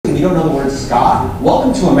you don't know the word ska?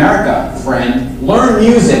 Welcome to America, friend. Learn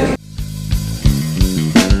music.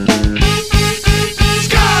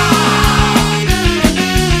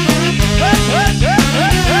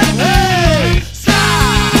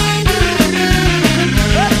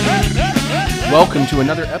 Welcome to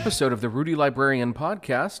another episode of the Rudy Librarian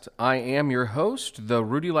Podcast. I am your host, the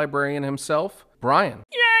Rudy Librarian himself, Brian.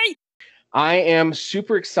 Yay! I am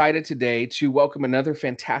super excited today to welcome another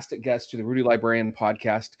fantastic guest to the Rudy Librarian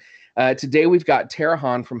Podcast. Today we've got Tara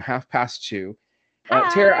Hahn from 2:30.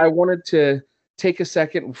 Tara, I wanted to take a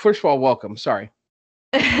second. First of all, welcome. Sorry.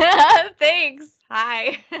 Thanks.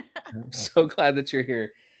 Hi. I'm so glad that you're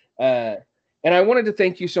here. And I wanted to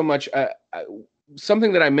thank you so much.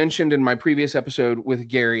 Something that I mentioned in my previous episode with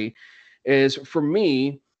Gary is, for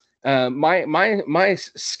me, my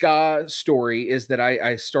ska story is that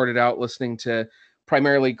I started out listening to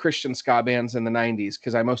primarily Christian ska bands in the 90s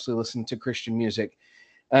because I mostly listened to Christian music.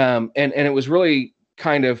 And it was really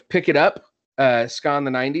kind of pick it up ska in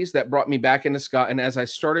the 90s that brought me back into ska. And as I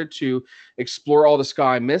started to explore all the ska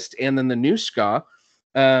I missed and then the new ska,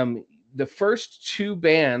 the first two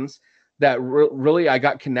bands that really I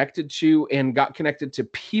got connected to and got connected to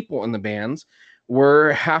people in the bands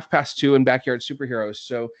were 2:30 and Backyard Superheroes.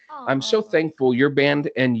 So I'm so thankful your band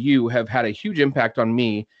and you have had a huge impact on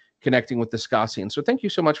me connecting with the ska scene. So thank you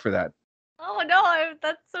so much for that. Oh, no,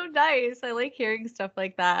 that's so nice. I like hearing stuff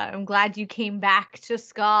like that. I'm glad you came back to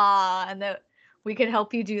ska and that we could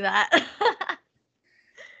help you do that.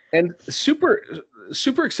 And super,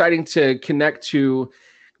 super exciting to connect to,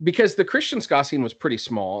 because the Christian ska scene was pretty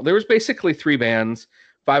small. There was basically three bands: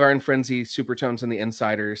 Five Iron Frenzy, Supertones, and the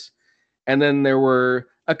Insiders. And then there were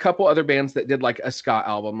a couple other bands that did like a ska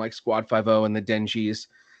album, like Squad 5-0 and the Denjis.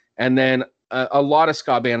 And then a lot of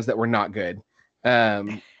ska bands that were not good,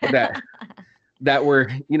 that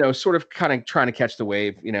were, sort of kind of trying to catch the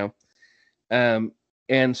wave,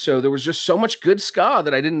 and so there was just so much good ska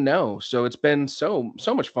that I didn't know. So it's been so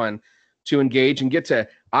much fun to engage and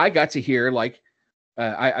I got to hear, like,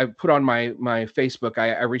 I put on my Facebook,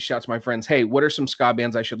 I reached out to my friends, hey, what are some ska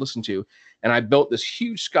bands I should listen to? And I built this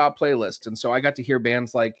huge ska playlist. And so I got to hear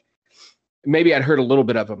bands like, maybe I'd heard a little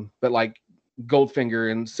bit of them, but like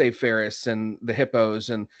Goldfinger and Save Ferris and the Hippos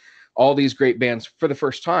and all these great bands for the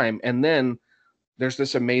first time. And then there's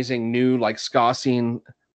this amazing new like ska scene,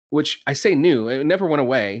 which I say new, it never went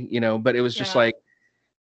away, but it was just like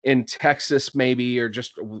in Texas maybe, or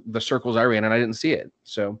just the circles I ran, and I didn't see it.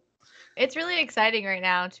 So it's really exciting right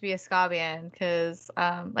now to be a ska band because,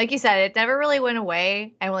 like you said, it never really went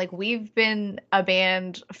away. And like we've been a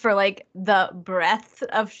band for like the breadth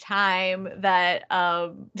of time that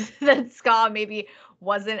that ska maybe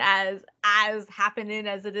wasn't as happening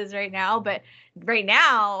as it is right now. But right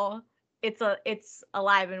now, it's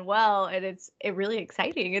alive and well, and it's really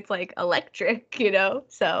exciting. It's like electric,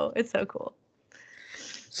 So it's so cool.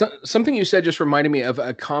 So something you said just reminded me of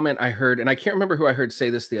a comment I heard, and I can't remember who I heard say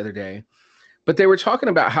this the other day, but they were talking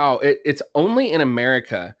about how it's only in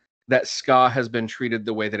America that ska has been treated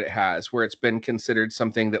the way that it has, where it's been considered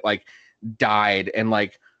something that like died and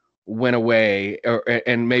like went away,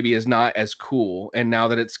 and maybe is not as cool. And now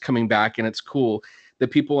that it's coming back and it's cool, the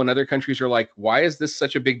people in other countries are like, why is this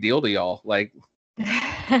such a big deal to y'all? Like,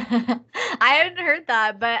 I hadn't heard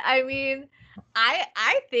that, but I mean,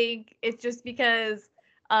 I think it's just because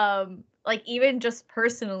like even just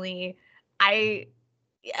personally,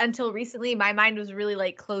 until recently, my mind was really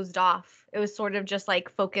like closed off. It was sort of just like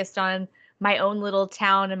focused on my own little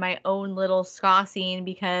town and my own little ska scene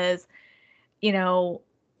because,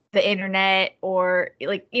 the internet or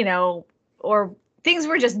like, or things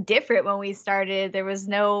were just different when we started. There was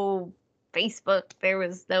no Facebook, there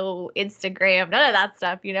was no Instagram, none of that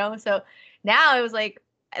stuff, So now it was like,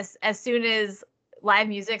 as soon as live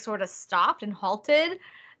music sort of stopped and halted,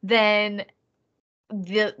 then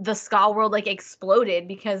the ska world like exploded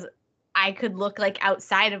because I could look like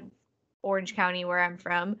outside of Orange County where I'm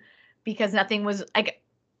from because nothing was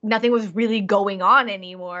really going on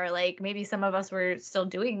anymore. Like maybe some of us were still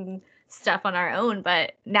doing stuff on our own,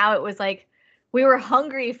 but now it was like we were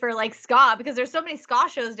hungry for like ska because there's so many ska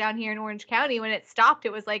shows down here in Orange County. When it stopped,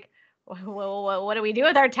 it was like, well, what do we do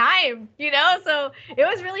with our time? So it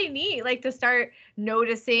was really neat, like to start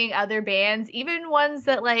noticing other bands, even ones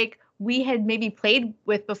that like we had maybe played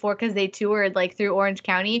with before because they toured like through Orange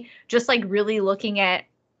County, just like really looking at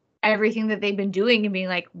everything that they've been doing and being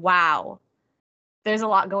like, wow, there's a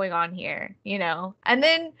lot going on here, And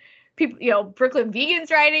then people, Brooklyn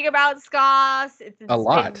Vegans writing about ska. It's in a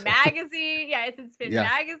lot. Spin magazine. Yeah, it's in Spin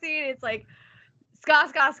magazine. It's like ska,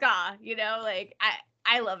 ska, ska, like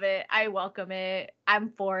I love it. I welcome it. I'm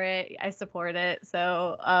for it. I support it.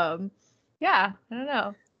 So, yeah, I don't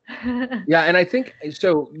know. Yeah, and I think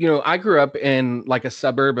so. I grew up in like a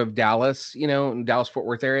suburb of Dallas, in Dallas Fort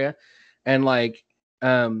Worth area, and like,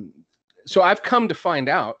 um, so I've come to find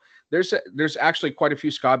out there's actually quite a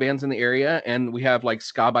few ska bands in the area, and we have like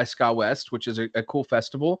Ska by Ska West, which is a cool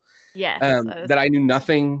festival Yes. that I knew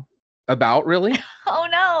nothing about really. Oh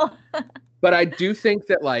no. But I do think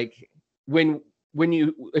that like when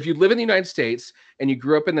if you live in the United States and you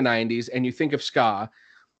grew up in the 90s and you think of ska,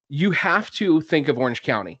 you have to think of Orange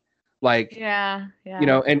County. Like, Yeah.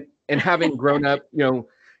 and having grown up,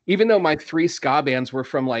 even though my 3 ska bands were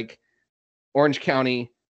from like Orange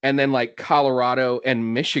County and then like Colorado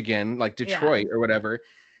and Michigan, like Detroit or whatever,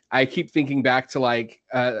 I keep thinking back to like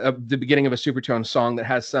the beginning of a Supertone song that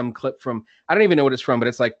has some clip from, I don't even know what it's from, but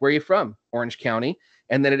it's like, where are you from? Orange County.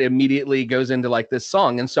 And then it immediately goes into like this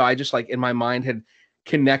song. And so I just like in my mind had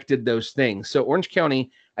connected those things. So Orange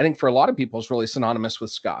County, I think for a lot of people is really synonymous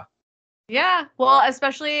with ska. Yeah, well,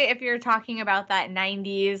 especially if you're talking about that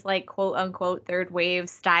 90s, like quote unquote third wave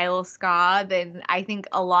style ska, then I think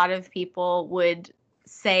a lot of people would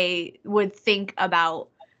think about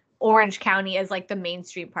Orange County as like the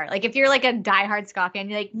mainstream part. Like if you're like a diehard ska fan,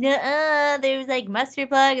 you're like, no, there's like Mustard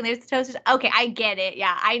Plug and there's the Toasters. Okay, I get it.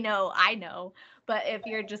 Yeah, I know. But if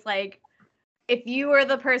you're just like, if you were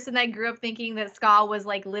the person that grew up thinking that ska was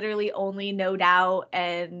like literally only No Doubt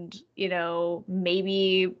and,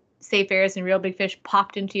 maybe Say Ferris and Real Big Fish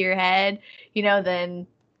popped into your head, then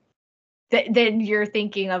you're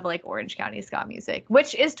thinking of like Orange County ska music,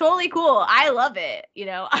 which is totally cool. I love it.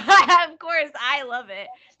 Of course I love it.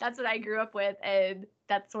 That's what I grew up with. And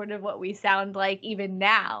that's sort of what we sound like even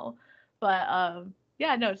now. But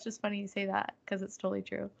yeah, no, it's just funny you say that because it's totally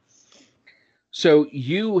true. So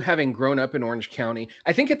you having grown up in Orange County,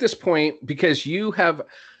 I think at this point, because you have,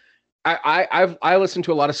 I listen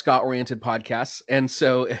to a lot of ska-oriented podcasts, and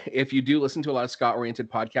so if you do listen to a lot of ska-oriented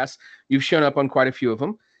podcasts, you've shown up on quite a few of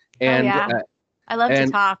them, and I love to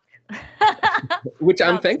talk, which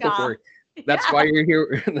I'm thankful for. That's why you're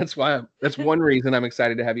here. That's one reason I'm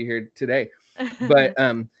excited to have you here today. But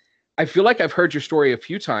I feel like I've heard your story a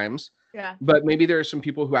few times. Yeah. But maybe there are some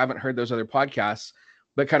people who haven't heard those other podcasts,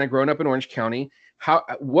 but kind of grown up in Orange County.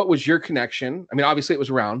 What was your connection? I mean, obviously it was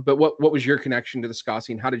around, but what was your connection to the ska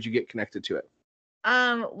scene? How did you get connected to it?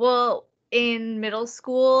 Well, in middle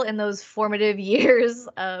school, in those formative years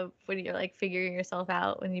of when you're like figuring yourself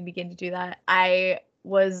out, when you begin to do that, it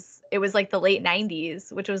was like the late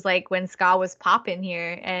 90s, which was like when ska was popping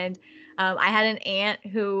here. And I had an aunt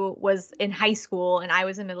who was in high school and I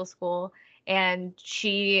was in middle school, and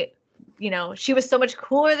she was so much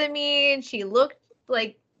cooler than me, and she looked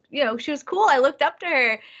like, she was cool. I looked up to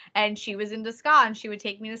her, and she was into ska, and she would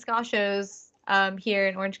take me to ska shows here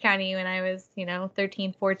in Orange County when I was,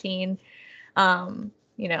 13, 14, 6th,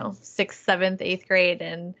 7th, 8th grade.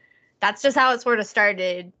 And that's just how it sort of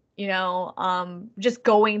started, just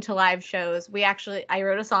going to live shows. I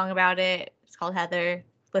wrote a song about it. It's called Heather.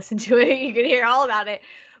 Listen to it. You can hear all about it.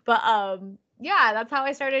 But yeah, that's how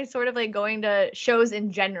I started sort of like going to shows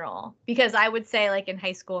in general, because I would say like in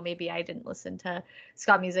high school, maybe I didn't listen to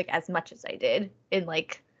ska music as much as I did in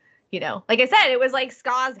like I said, it was like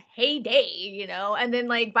ska's heyday, and then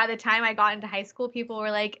like by the time I got into high school, people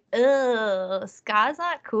were like, ugh, ska's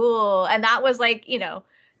not cool. And that was like,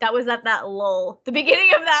 that was at that lull, the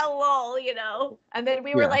beginning of that lull, and then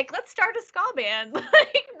we were like, let's start a ska band,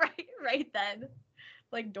 like right then,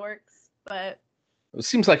 like dorks. But it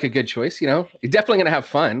seems like a good choice. You're definitely going to have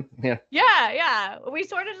fun. Yeah. We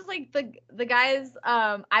sort of just like the guys,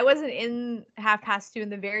 I wasn't in Half Past Two in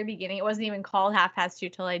the very beginning. It wasn't even called Half Past Two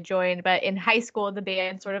till I joined, but in high school, the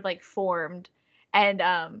band sort of like formed, and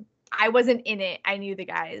I wasn't in it. I knew the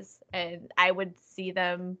guys, and I would see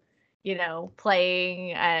them,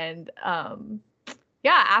 playing, and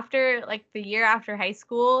yeah, after like the year after high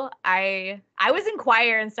school, I was in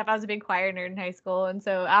choir and stuff. I was a big choir nerd in high school. And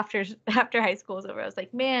so after high school was over, I was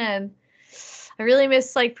like, man, I really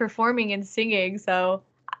miss like performing and singing. So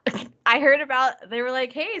I heard they were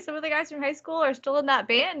like, hey, some of the guys from high school are still in that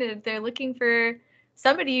band, and if they're looking for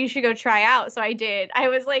somebody, you should go try out. So I did. I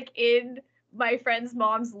was like in my friend's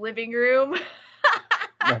mom's living room.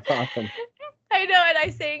 That's awesome. I know. And I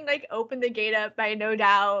sang like Open the Gate Up by No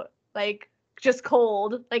Doubt, like just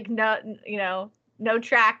cold, like no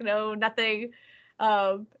track, no nothing. It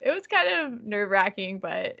was kind of nerve-wracking,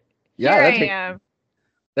 but here I am.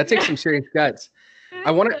 That takes some serious guts.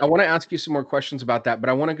 I want to ask you some more questions about that, but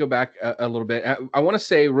I want to go back a little bit. I want to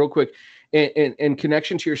say real quick, in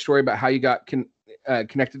connection to your story about how you got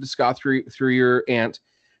connected to ska through your aunt.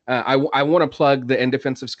 I want to plug the In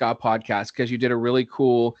Defense of Ska podcast because you did a really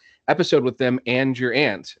cool episode with them and your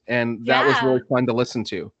aunt, and that was really fun to listen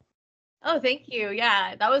to. Oh, thank you.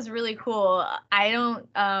 Yeah, that was really cool. I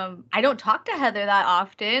don't talk to Heather that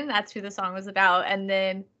often. That's who the song was about. And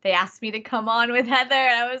then they asked me to come on with Heather,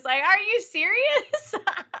 and I was like, "Are you serious?"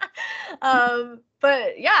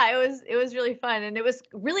 But yeah, it was really fun, and it was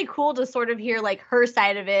really cool to sort of hear like her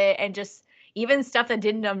side of it, and just even stuff that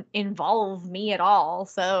didn't involve me at all.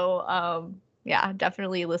 So yeah,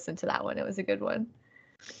 definitely listen to that one. It was a good one.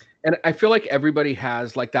 And I feel like everybody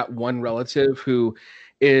has like that one relative who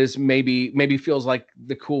is maybe feels like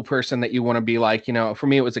the cool person that you want to be like. You know, for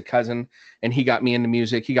me, it was a cousin, and he got me into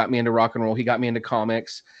music. He got me into rock and roll. He got me into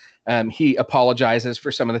comics. He apologizes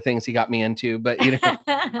for some of the things he got me into, but you know,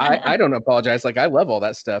 I don't apologize. Like I love all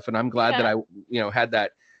that stuff, and I'm glad that I, you know, had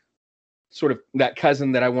that sort of that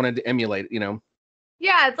cousin that I wanted to emulate. You know.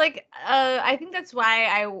 Yeah, it's like I think that's why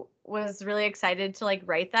I was really excited to like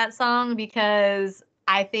write that song, because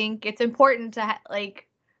I think it's important to like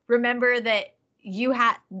remember that you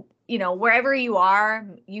had, you know, wherever you are,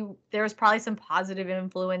 there's probably some positive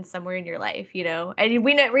influence somewhere in your life, you know. And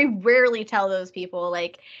we rarely tell those people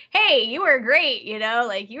like, "Hey, you were great," you know,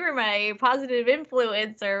 like you were my positive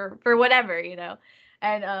influence or for whatever, you know.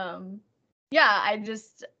 And yeah,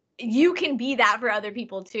 you can be that for other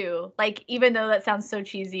people too. Like, even though that sounds so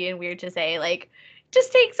cheesy and weird to say, like,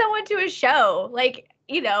 just take someone to a show. Like,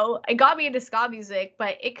 you know, it got me into ska music,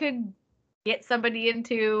 but it could get somebody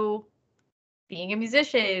into being a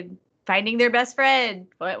musician, finding their best friend,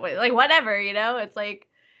 like whatever, you know. It's like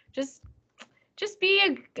just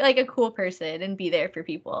be a cool person and be there for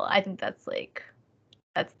people. I think that's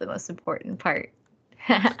the most important part.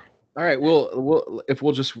 All right, I'm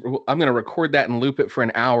going to record that and loop it for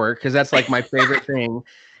an hour because that's like my favorite thing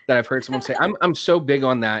that I've heard someone say. I'm so big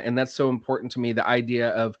on that, and that's so important to me. The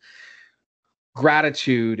idea of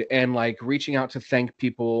gratitude and like reaching out to thank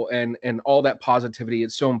people and all that positivity,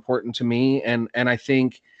 it's so important to me. And I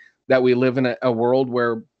think that we live in a world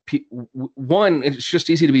where one, it's just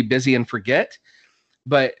easy to be busy and forget,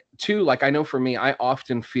 but two, like I know for me, I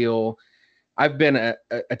often feel I've been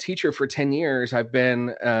a teacher for 10 years. I've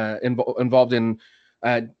been involved in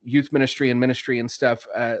youth ministry and stuff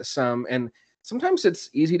and sometimes it's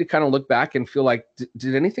easy to kind of look back and feel like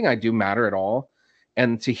did anything I do matter at all?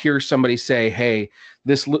 And to hear somebody say, "Hey,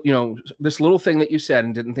 this little thing that you said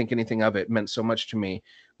and didn't think anything of it meant so much to me."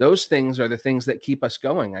 Those things are the things that keep us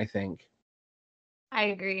going, I think. I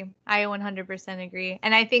agree. I 100% agree.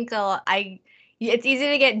 And I think it's easy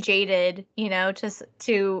to get jaded, you know,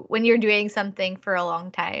 to when you're doing something for a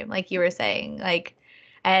long time, like you were saying, like,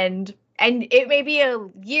 and it may be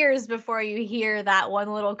years before you hear that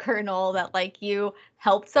one little kernel that like you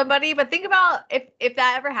helped somebody. But think about if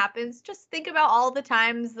that ever happens, just think about all the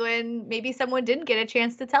times when maybe someone didn't get a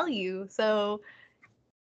chance to tell you. So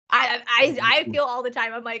I feel all the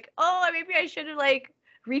time, I'm like, oh, maybe I should have like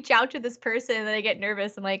reach out to this person, and I get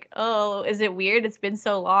nervous. I'm like, oh, is it weird? It's been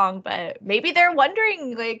so long, but maybe they're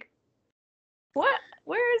wondering like,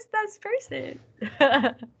 where is this person?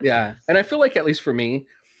 Yeah. And I feel like, at least for me,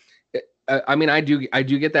 I mean, I do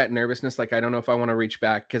get that nervousness. Like, I don't know if I want to reach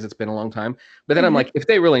back because it's been a long time, but then I'm like, if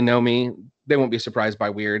they really know me, they won't be surprised by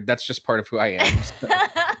weird. That's just part of who I am. So.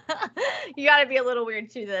 You got to be a little weird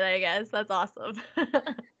too, then, I guess. That's awesome.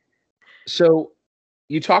 So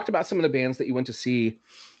you talked about some of the bands that you went to see.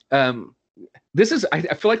 I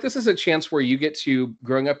feel like this is a chance where you get to,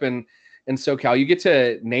 growing up in SoCal, you get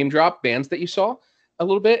to name drop bands that you saw a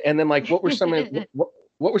little bit. And then like, what were some of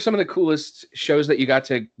what were some of the coolest shows that you got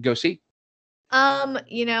to go see?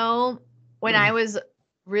 You know, when I was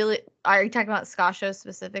are you talking about ska shows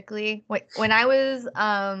specifically? When I was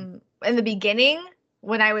in the beginning,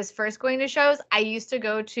 when I was first going to shows, I used to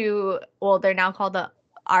go to, well, they're now called the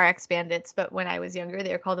RX Bandits, but when I was younger,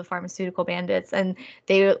 they were called the Pharmaceutical Bandits, and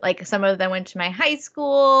they, like, some of them went to my high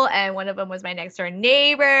school, and one of them was my next door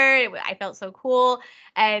neighbor. I felt so cool,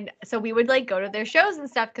 and so we would like go to their shows and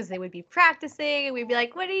stuff because they would be practicing, and we'd be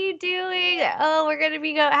like, "What are you doing?" "Oh, we're gonna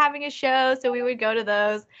be having a show," so we would go to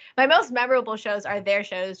those. My most memorable shows are their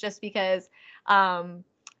shows, just because I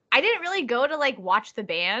didn't really go to like watch the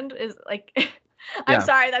band. Is like. I'm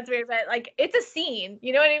sorry, that's weird, but like it's a scene.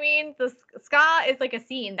 You know what I mean? The ska is like a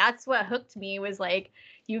scene. That's what hooked me, was like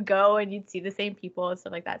you go and you'd see the same people and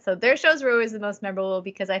stuff like that. So their shows were always the most memorable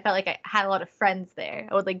because I felt like I had a lot of friends there.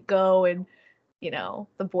 I would like go and, you know,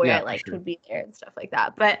 the boy I liked would be there and stuff like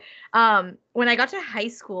that. But when I got to high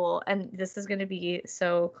school, and this is going to be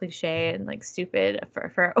so cliche and like stupid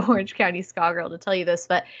for Orange County ska girl to tell you this,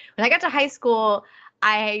 but when I got to high school,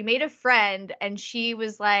 I made a friend, and she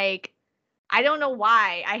was like, I don't know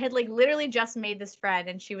why. I had like literally just made this friend,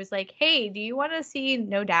 and she was like, "Hey, do you want to see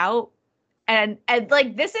No Doubt?" And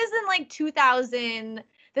like this is in like 2000.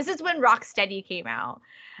 This is when Rocksteady came out,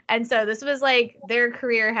 and so this was like their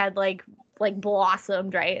career had like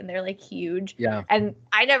blossomed, right? And they're like huge. Yeah. And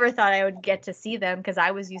I never thought I would get to see them because I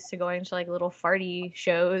was used to going to like little farty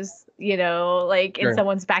shows, you know, like in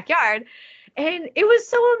someone's backyard. And it was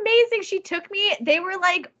so amazing. She took me. They were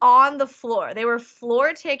like on the floor. They were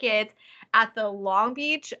floor tickets at the Long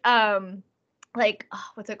Beach, like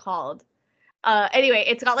what's it called? Anyway,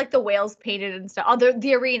 it's got like the whales painted and stuff. Oh,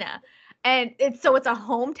 the arena, and it's a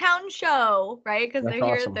hometown show, right? Because they're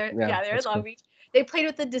awesome. here. Yeah, They're in Long Beach. They played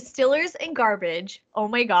with the Distillers and Garbage. Oh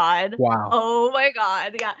my god. Wow. Oh my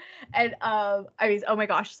god. Yeah. And I mean, oh my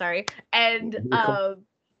gosh, sorry. And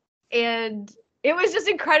and it was just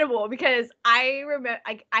incredible because I remember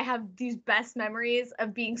I have these best memories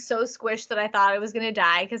of being so squished that I thought I was gonna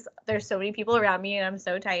die because there's so many people around me and I'm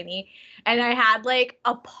so tiny. And I had like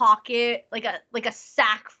a pocket, like a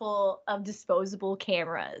sack full of disposable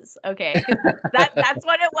cameras. Okay, that's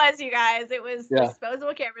what it was, you guys. It was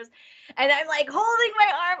disposable cameras, and I'm like holding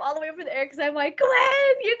my arm all the way over there because I'm like,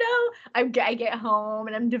 Glenn, you know, I get home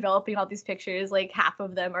and I'm developing all these pictures. Like half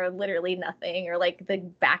of them are literally nothing, or like the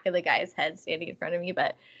back of the guy's head standing in front of me.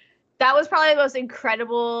 But that was probably the most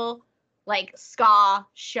incredible like ska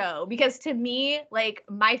show, because to me, like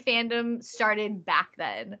my fandom started back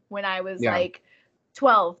then when I was like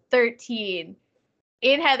 12, 13,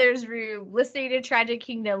 in Heather's room, listening to Tragic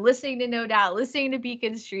Kingdom, listening to No Doubt, listening to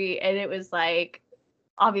Beacon Street, and it was like,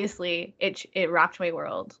 obviously it rocked my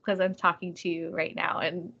world because I'm talking to you right now,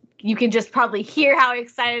 and you can just probably hear how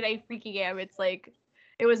excited I freaking am. It's like,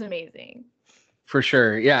 it was amazing. For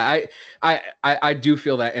sure. Yeah. I do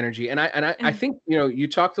feel that energy. And I think, you know, you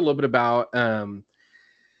talked a little bit about,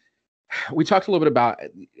 we talked a little bit about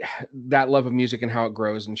that love of music and how it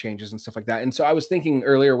grows and changes and stuff like that. And so I was thinking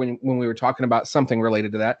earlier when we were talking about something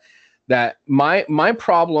related to that my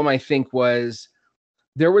problem, I think, was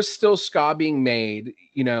there was still ska being made,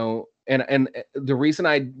 you know, and the reason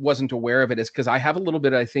I wasn't aware of it is because I have a little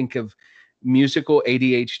bit, I think, of musical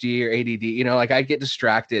ADHD or ADD, you know, like I get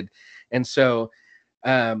distracted. And so,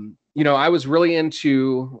 you know, I was really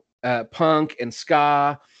into punk and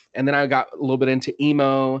ska, and then I got a little bit into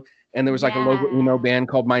emo, and there was like a local emo band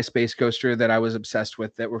called My Space Ghoster that I was obsessed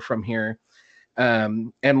with that were from here.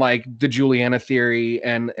 And like the Juliana Theory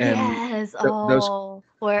and yes,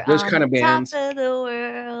 those kind of bands. Top of the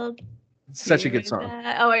world. Such a good song.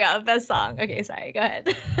 Oh my god, best song. Okay, sorry, go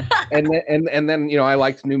ahead. and then you know, I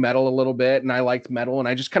liked new metal a little bit, and I liked metal, and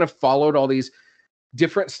I just kind of followed all these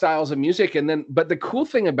different styles of music. And then, but the cool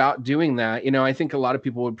thing about doing that, you know, I think a lot of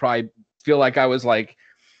people would probably feel like I was like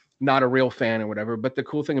not a real fan or whatever. But the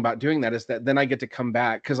cool thing about doing that is that then I get to come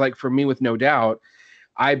back. Cause like for me with No Doubt,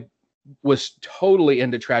 I was totally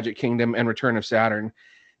into Tragic Kingdom and Return of Saturn.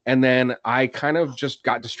 And then I kind of just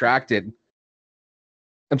got distracted.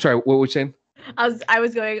 I'm sorry, what were we saying? I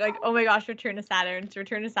was going like, oh my gosh, Return to Saturn. So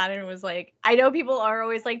Return to Saturn was like, I know people are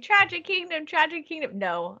always like Tragic Kingdom.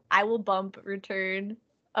 No, I will bump Return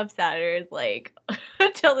of Saturn like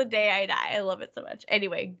until the day I die. I love it so much.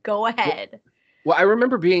 Anyway, go ahead. Well, I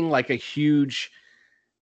remember being like a huge,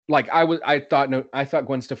 like I thought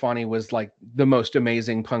Gwen Stefani was like the most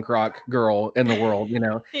amazing punk rock girl in the world, you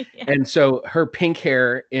know? Yeah. And so her pink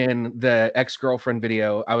hair in the Ex-Girlfriend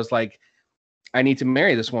video, I was like, I need to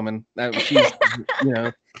marry this woman. She's, you know,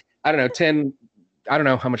 I don't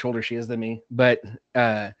know how much older she is than me, but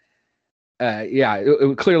yeah,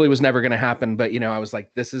 it clearly was never going to happen. But, you know, I was like,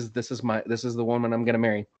 this is the woman I'm going to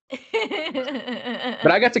marry.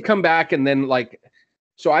 But I got to come back, and then like,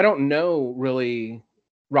 so I don't know really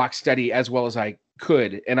Rocksteady as well as I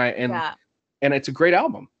could. And it's a great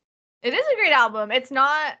album. It is a great album. It's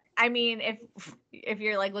not, I mean, if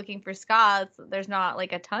you're like looking for ska, there's not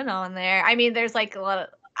like a ton on there. I mean, there's like a lot of,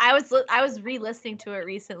 I was re-listening to it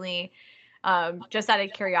recently, just out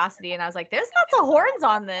of curiosity, and I was like, there's lots of horns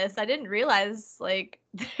on this. I didn't realize like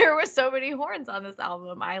there were so many horns on this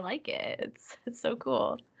album. I like it. It's so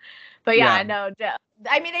cool. But yeah, no,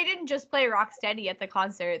 I mean, they didn't just play Rocksteady at the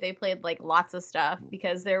concert. They played like lots of stuff,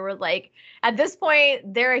 because there were like, at this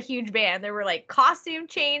point, they're a huge band. There were like costume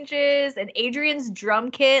changes, and Adrian's drum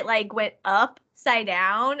kit like went upside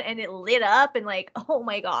down and it lit up, and like, oh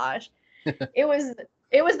my gosh, it was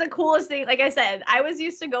the coolest thing. Like I said, I was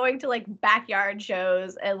used to going to like backyard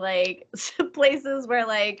shows and like places where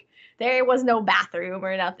like there was no bathroom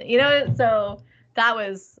or nothing, you know? So that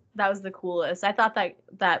was the coolest. I thought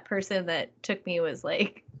that person that took me was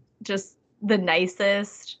like just the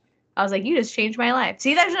nicest. I was like, you just changed my life.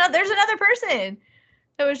 See, there's another person.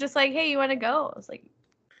 it was just like, hey, you want to go? I was like,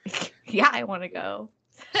 yeah, I want to go.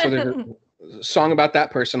 So there's a song about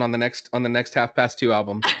that person on the next 2:30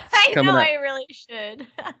 album. I know, Coming up. I really should.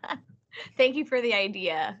 Thank you for the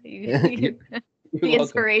idea. You're The welcome.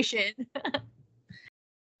 inspiration.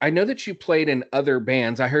 I know that you played in other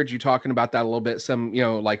bands. I heard you talking about that a little bit. Some,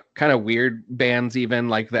 like kind of weird bands, even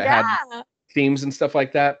like that had themes and stuff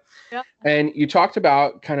like that. Yeah. And you talked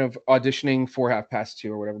about kind of auditioning for 2:30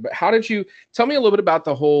 or whatever. But how did you tell me a little bit about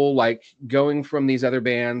the whole like going from these other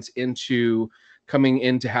bands into coming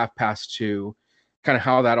into 2:30, kind of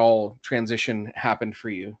how that all transition happened for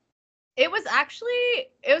you? It was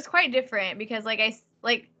quite different because like I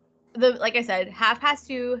said,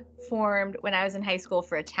 2:30 formed when I was in high school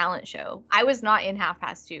for a talent show. I was not in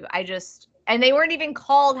 2:30. And they weren't even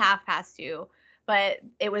called 2:30, but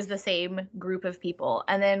it was the same group of people.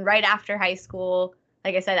 And then right after high school,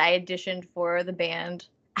 like I said, I auditioned for the band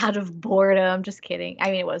out of boredom. Just kidding.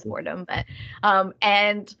 I mean, it was boredom, but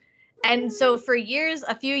and so for years,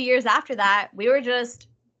 a few years after that, we were just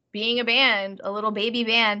being a band, a little baby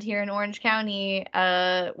band here in Orange County,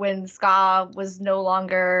 when ska was no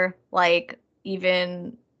longer like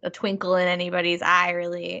even a twinkle in anybody's eye,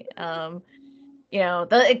 really. The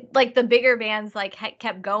bigger bands like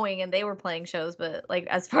kept going and they were playing shows, but like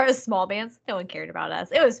as far as small bands, no one cared about us.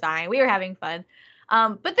 It was fine. We were having fun.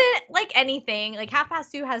 But then like anything, like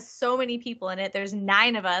 2:30 has so many people in it. There's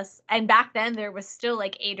 9 of us, and back then there was still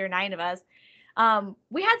like 8 or 9 of us.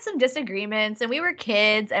 We had some disagreements and we were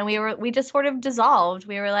kids and we just sort of dissolved.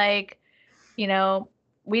 We were like,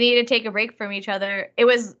 we need to take a break from each other. It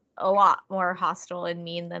was a lot more hostile and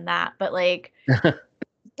mean than that, but like,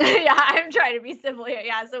 yeah, I'm trying to be simple here.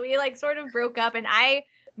 Yeah. So we like sort of broke up and I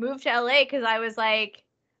moved to LA because I was like,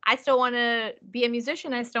 I still want to be a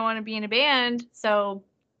musician. I still want to be in a band. So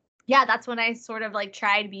yeah, that's when I sort of like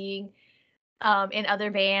tried being in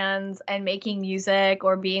other bands and making music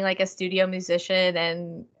or being like a studio musician,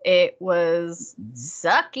 and it was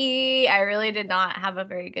sucky. I really did not have a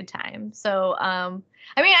very good time. So I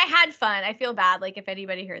mean, I had fun. I feel bad like if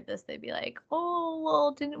anybody heard this, they'd be like, oh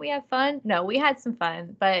well, didn't we have fun? No, we had some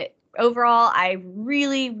fun, but overall I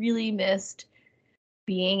really missed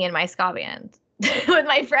being in my ska band with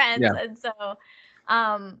my friends. Yeah. And so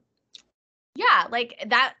yeah, like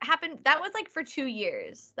that happened. That was like for 2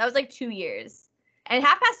 years. That was like 2 years. And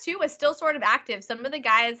 2:30 was still sort of active. Some of the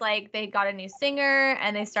guys, like, they got a new singer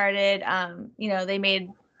and they started,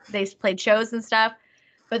 they played shows and stuff.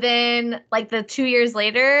 But then, like, the 2 years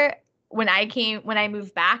later, when I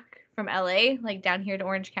moved back from LA, like down here to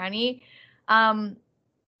Orange County,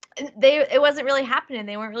 it wasn't really happening.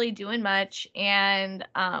 They weren't really doing much. And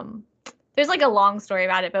there's like a long story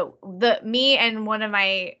about it. But me and one of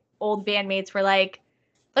my old bandmates were like,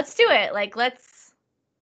 let's do it. Like, let's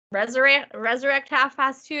resurrect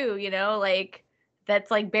 2:30, like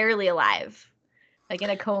that's like barely alive, like in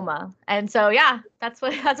a coma. And so yeah, that's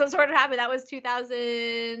what sort of happened. That was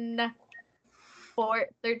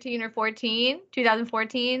 2013 or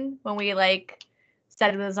 2014 when we like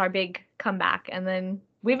said it was our big comeback, and then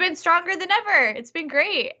we've been stronger than ever. It's been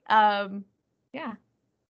great. Yeah.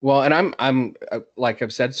 Well, and I'm like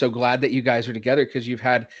I've said, so glad that you guys are together because you've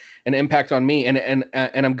had an impact on me, and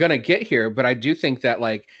I'm gonna get here, but I do think that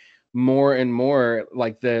like more and more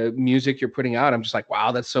like the music you're putting out, I'm just like,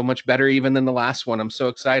 wow, that's so much better even than the last one. I'm so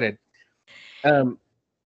excited. I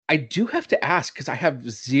do have to ask because I have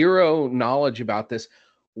zero knowledge about this.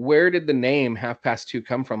 Where did the name 2:30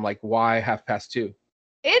 come from? Like, why 2:30?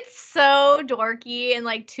 It's so dorky and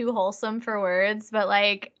like too wholesome for words, but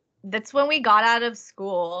like that's when we got out of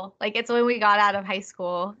school. Like it's when we got out of high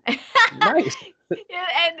school. Nice. Yeah,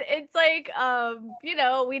 and it's like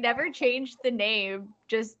we never changed the name.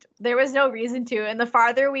 Just there was no reason to. And the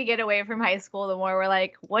farther we get away from high school, the more we're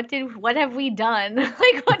like, what have we done?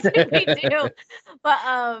 Like what did we do? But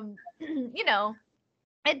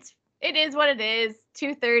it is what it is.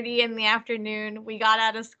 2:30 in the afternoon. We got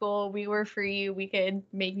out of school. We were free. We could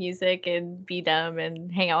make music and be dumb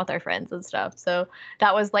and hang out with our friends and stuff. So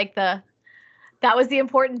that was like that was the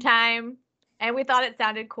important time, and we thought it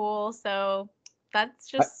sounded cool. So that's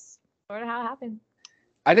just sort of how it happened.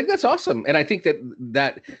 I think that's awesome, and I think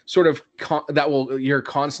that sort of you're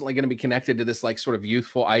constantly going to be connected to this like sort of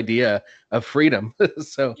youthful idea of freedom.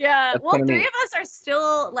 So yeah, well, 3 of us are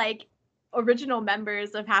still like original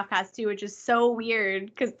members of 2:30, which is so weird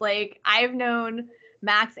because like I've known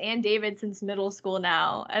Max and David since middle school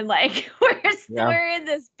now, and like we're in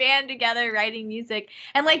this band together writing music,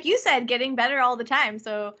 and like you said, getting better all the time.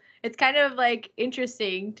 So it's kind of like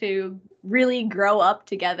interesting to really grow up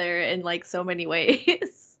together in like so many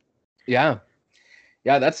ways. Yeah.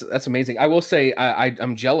 Yeah, that's amazing. I will say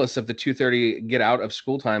I'm jealous of the 2:30 get out of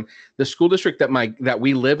school time. The school district that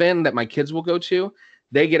we live in, that my kids will go to,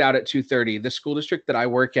 they get out at 2:30. The school district that I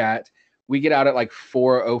work at, we get out at like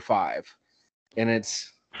 4:05, and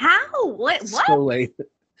it's How? What? so late.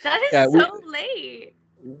 That Yeah, is so late.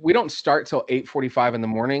 we don't start till 8:45 in the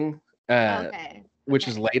morning, Okay. which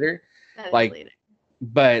is later. That is Like, later.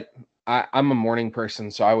 but I'm a morning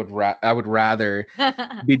person, so I would rather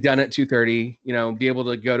be done at 2:30. You know, be able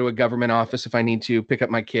to go to a government office if I need to, pick up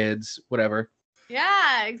my kids, whatever.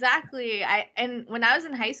 Yeah, exactly. And when I was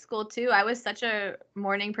in high school too, I was such a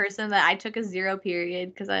morning person that I took a 0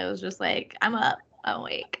 period because I was just like, I'm up, I'm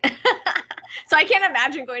awake. So I can't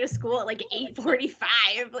imagine going to school at like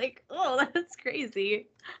 8:45. Like, oh, that's crazy.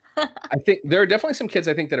 I think there are definitely some kids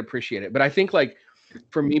I think that appreciate it, but I think like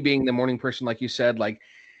for me being the morning person, like you said, like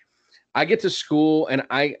I get to school and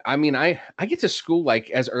I get to school like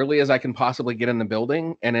as early as I can possibly get in the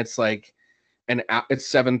building, and it's like it's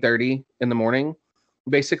 7:30 in the morning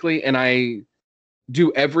basically, and I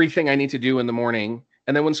do everything I need to do in the morning,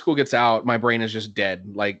 and then when school gets out, my brain is just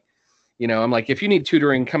dead. Like, you know, I'm like, if you need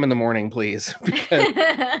tutoring, come in the morning, please, because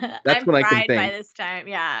that's I'm when I can fried by think. this time.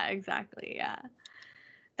 Yeah, exactly. Yeah.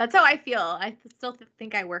 That's how I feel. I still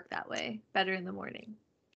think I work that way better in the morning.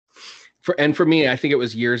 For me, I think it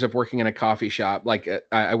was years of working in a coffee shop. Like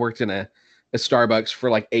I worked in a Starbucks for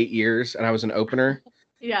like 8 years, and I was an opener.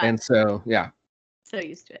 Yeah. And so, yeah, So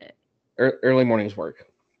used to it. early mornings work.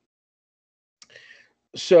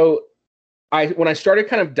 So when I started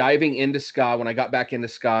kind of diving into ska, when I got back into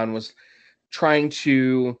ska and was trying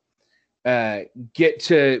to get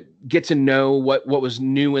to know what was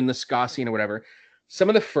new in the ska scene or whatever, some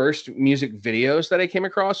of the first music videos that I came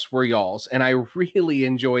across were y'all's, and I really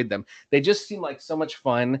enjoyed them. They just seemed like so much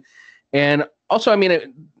fun. And also, I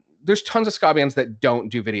mean, there's tons of ska bands that don't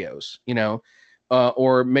do videos, you know,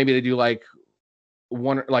 or maybe they do like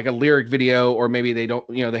like a lyric video, or maybe they don't,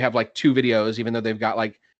 you know, they have like 2 videos, even though they've got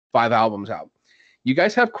like 5 albums out. You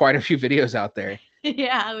guys have quite a few videos out there.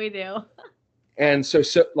 Yeah, we do. And so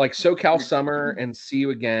like SoCal Summer and See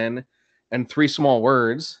You Again and Three Small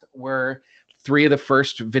Words were 3 of the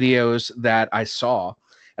first videos that I saw.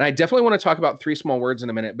 And I definitely want to talk about Three Small Words in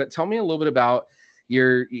a minute, but tell me a little bit about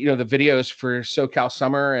your, you know, the videos for SoCal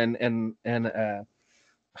Summer and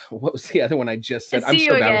what was the other one I just said? See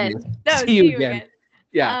you again. No, See you again.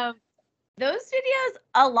 Yeah. Those videos,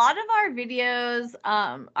 a lot of our videos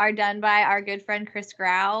are done by our good friend Chris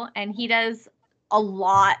Grau, and he does a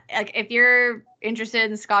lot. Like, if you're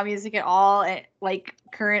interested in ska music at all, like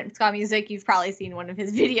current ska music, you've probably seen one of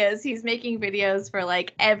his videos. He's making videos for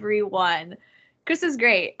like everyone. Chris is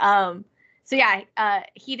great. So yeah,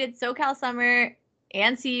 he did SoCal Summer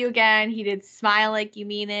and See You Again. He did Smile Like You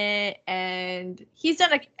Mean It, and he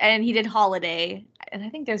did Holiday, and I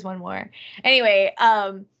think there's one more. Anyway,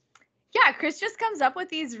 yeah, Chris just comes up with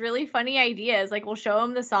these really funny ideas. Like, we'll show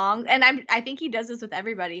him the song, and I think he does this with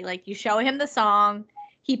everybody. Like, you show him the song,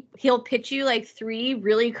 he'll pitch you like 3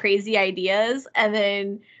 really crazy ideas, and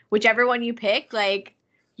then whichever one you pick, like,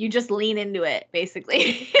 you just lean into it,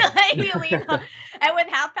 basically. Like, you lean on. And with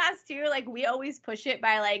Half Past 2, like, we always push it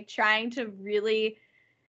by like trying to really,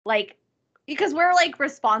 like, because we're like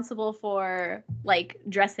responsible for like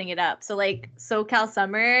dressing it up. So like SoCal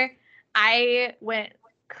Summer, I went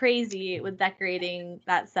crazy with decorating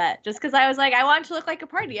that set just because I was like, I want to look like a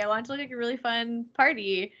party. I want to look like a really fun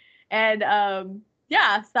party. And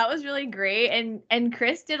yeah, so that was really great. And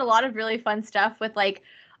Chris did a lot of really fun stuff with like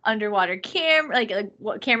underwater like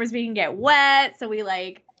what cameras we can get wet. So we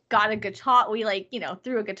like got a guitar. We like, you know,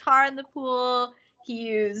 threw a guitar in the pool. He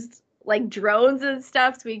used like drones and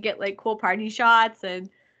stuff so we get like cool party shots. And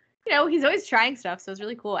you know, he's always trying stuff, so it's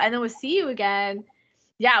really cool. And then with See You Again,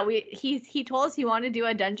 yeah, he told us he wanted to do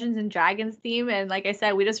a Dungeons and Dragons theme, and like I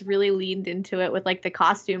said, we just really leaned into it with like the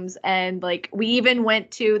costumes. And like we even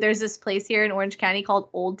went to, there's this place here in Orange County called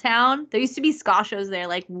Old Town. There used to be ska shows there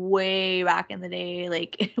like way back in the day.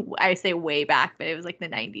 Like I say way back, but it was like the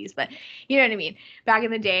 90s, but you know what I mean, back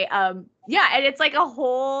in the day. Yeah, and it's like a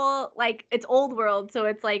whole, like, it's old world, so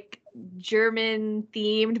it's like German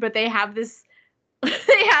themed, but they have this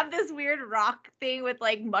weird rock thing with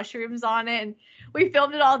like mushrooms on it, and we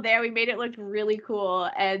filmed it all there. We made it look really cool.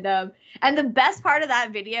 And the best part of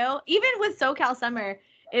that video, even with SoCal Summer,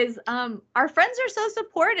 is our friends are so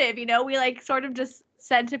supportive. You know, we like sort of just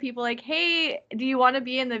said to people like, hey, do you want to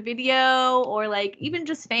be in the video? Or like even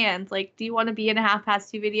just fans, like, do you want to be in a Half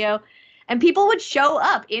Past 2 video? And people would show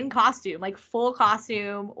up in costume, like full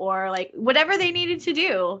costume, or like whatever they needed to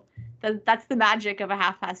do. That's the magic of a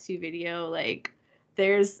Half Past 2 video. Like,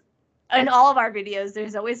 there's in all of our videos,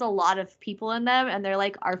 there's always a lot of people in them, and they're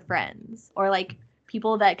like our friends or like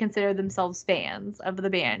people that consider themselves fans of the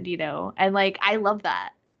band, you know? And like, I love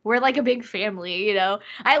that. We're like a big family, you know?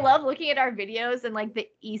 I love looking at our videos, and like the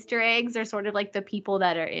Easter eggs are sort of like the people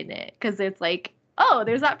that are in it. Cause it's like, oh,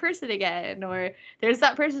 there's that person again, or there's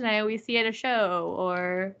that person I always see at a show,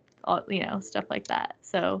 or, you know, stuff like that.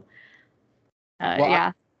 So, Well,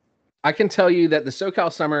 yeah. I can tell you that the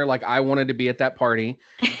SoCal summer, like I wanted to be at that party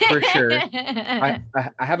for sure. I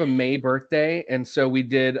have a May birthday, and so we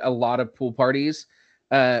did a lot of pool parties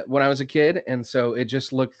when I was a kid, and so it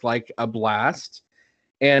just looked like a blast.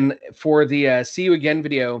 And for the "See You Again"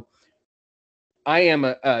 video, I am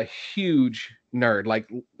a huge nerd,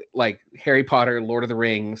 like Harry Potter, Lord of the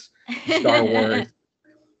Rings, Star Wars,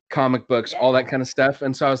 comic books, all that kind of stuff.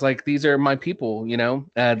 And so I was like, these are my people, you know.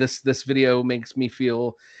 This video makes me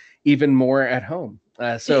feel even more at home.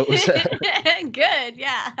 So it was good,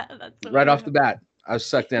 yeah. That's right off the bat, I was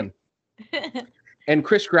sucked in. And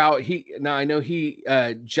Chris Grout, I know he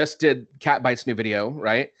just did Cat Bite's new video,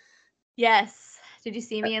 right? Yes. Did you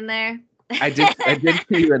see me in there? I did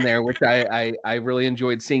see you in there, which I really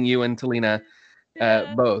enjoyed seeing you and Talina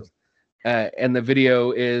both. And the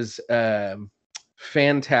video is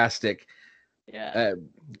fantastic. Yeah.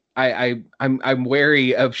 I'm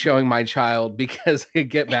wary of showing my child because I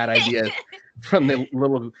get bad ideas from the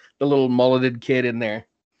little mulleted kid in there.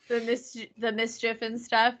 The mischief and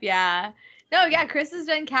stuff, yeah. No, yeah, Chris has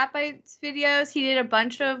done Cat Bites videos. He did a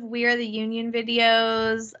bunch of We Are the Union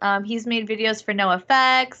videos. He's made videos for No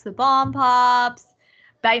Effects, The Bomb Pops,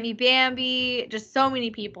 Bite Me Bambi, just so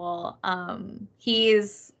many people.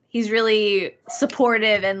 He's really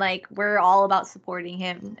supportive, and like we're all about supporting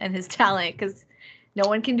him and his talent because no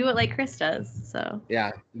one can do it like Chris does. So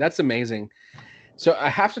yeah, that's amazing. So I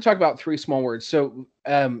have to talk about Three Small Words. So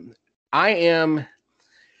I am,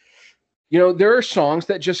 you know, there are songs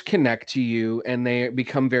that just connect to you and they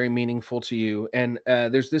become very meaningful to you. And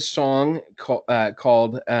there's this song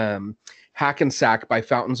called Hack and Sack by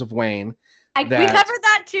Fountains of Wayne. We covered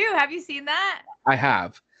that too. Have you seen that? I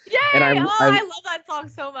have. Yay! And I love that song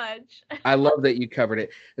so much. I love that you covered it.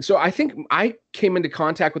 And so I think I came into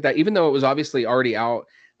contact with that, even though it was obviously already out.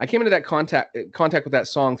 I came into that contact with that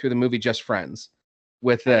song through the movie Just Friends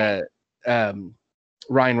with Ryan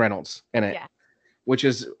Reynolds in it. Yeah. Which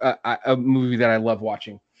is a movie that I love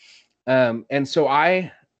watching. And so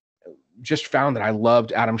I just found that I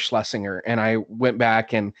loved Adam Schlesinger, and I went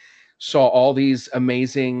back and saw all these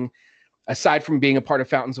amazing, aside from being a part of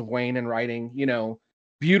Fountains of Wayne and writing, you know,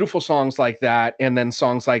 beautiful songs like that, and then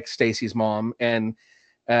songs like Stacy's Mom, and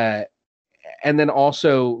then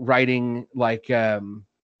also writing like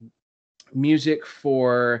music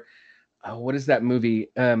for what is that movie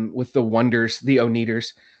with the Wonders, the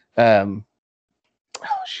Oneaters? Oh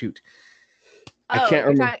shoot! I can't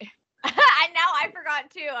remember. Now I forgot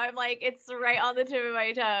too. I'm like, it's right on the tip of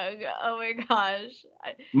my tongue. Oh my gosh!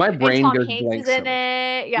 My brain Tom goes Hanks blank. is in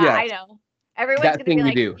it. Yeah, yes. I know. Everyone's that gonna thing be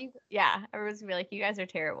like, you do. Yeah, everyone's gonna be like, you guys are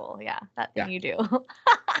terrible. Yeah, that thing you do.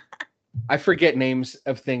 I forget names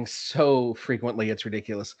of things so frequently; it's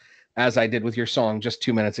ridiculous. As I did with your song just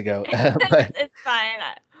 2 minutes ago. But it's fine.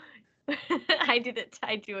 I do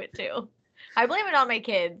it too. I blame it on my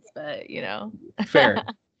kids, but you know. Fair.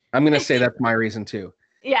 I'm gonna say that's my reason too.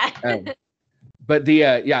 Yeah. But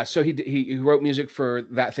the so he wrote music for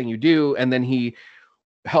That Thing You Do, and then he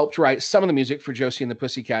helped write some of the music for Josie and the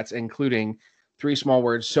Pussycats, including Three Small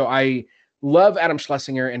Words. So I love Adam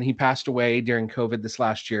Schlesinger, and he passed away during COVID this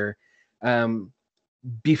last year.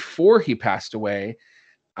 Before he passed away,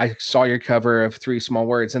 I saw your cover of Three Small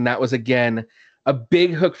Words, and that was again a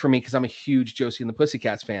big hook for me because I'm a huge Josie and the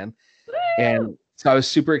Pussycats fan. Woo! And so I was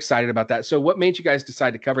super excited about that. So what made you guys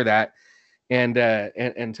decide to cover that? And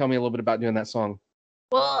tell me a little bit about doing that song.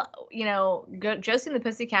 Well, you know, Josie and the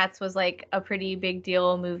Pussycats was like a pretty big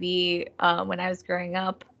deal movie when I was growing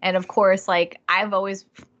up. And of course, like I've always,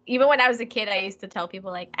 even when I was a kid, I used to tell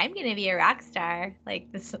people like, I'm going to be a rock star.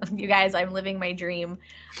 Like this, you guys, I'm living my dream.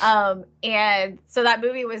 And so that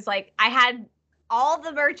movie was like, I had all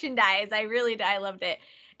the merchandise. I loved it.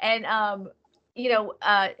 And, you know,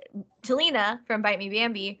 Talina from Bite Me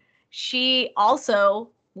Bambi, she also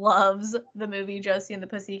loves the movie Josie and the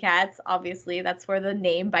Pussycats. Obviously, that's where the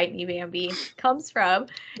name Bite Me Bambi comes from.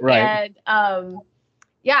 Right. And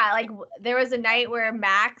yeah, like there was a night where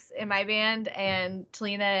Max in my band and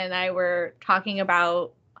Talina and I were talking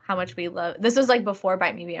about how much we love. This was like before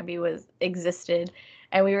Bite Me Bambi existed.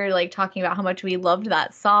 And we were like talking about how much we loved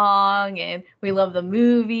that song and we love the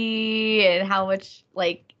movie and how much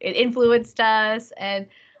like it influenced us. And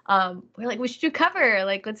we're like, we should do a cover.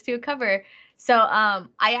 Like, let's do a cover. So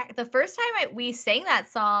the first time we sang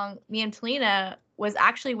that song, me and Talina, was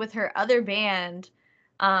actually with her other band,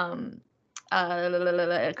 Karate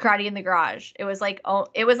in the Garage. It was like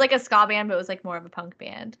a ska band, but it was like more of a punk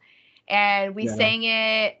band. And we sang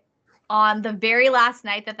it on the very last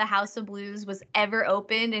night that the House of Blues was ever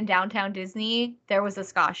opened in downtown Disney. There was a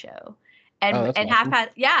ska show. And awesome.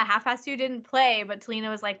 half past two didn't play, but Talina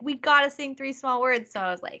was like, we gotta sing Three Small Words. So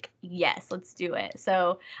I was like, yes, let's do it.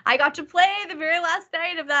 So I got to play the very last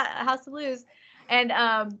night of that House of Blues. And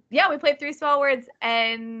we played Three Small Words,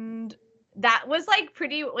 and that was like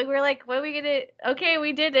pretty, we were like, what are we gonna, okay,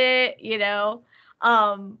 we did it, you know.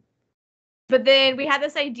 But then we had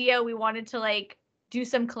this idea, we wanted to like do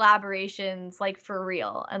some collaborations like for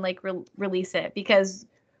real and like release it, because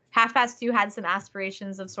Half Past Two had some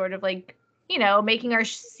aspirations of sort of like, you know, making our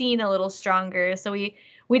scene a little stronger. So we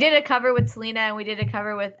did a cover with Selena, and we did a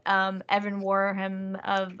cover with Evan Warham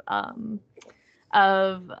of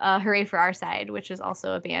Hooray for Our Side, which is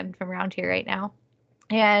also a band from around here right now.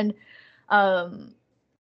 And I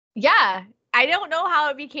don't know how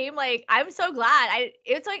it became like, I'm so glad.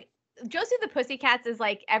 It's like Josie the Pussycats is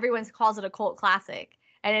like, everyone calls it a cult classic.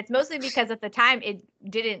 And it's mostly because at the time it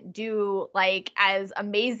didn't do like as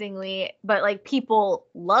amazingly, but like people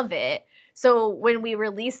love it. So when we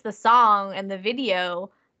released the song and the video,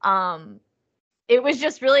 it was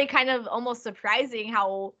just really kind of almost surprising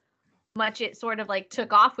how much it sort of like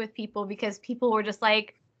took off with people, because people were just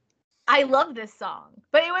like, I love this song.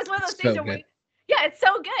 But it was one of those things where it's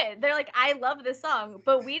so good. They're like, I love this song.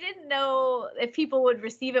 But we didn't know if people would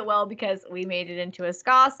receive it well, because we made it into a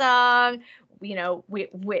ska song. You know, we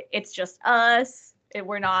it's just us.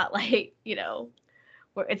 We're not like, you know,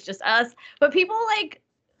 it's just us. But people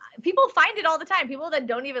find it all the time. People that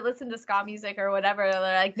don't even listen to ska music or whatever,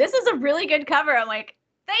 they're like, this is a really good cover. I'm like,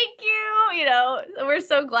 thank you. You know, we're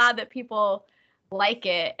so glad that people like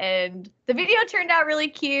it. And the video turned out really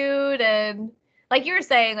cute. And like you were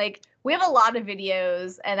saying, like, we have a lot of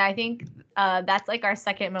videos, and I think that's like our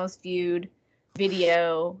second most viewed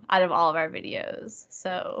video out of all of our videos.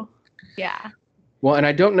 So yeah. Well, and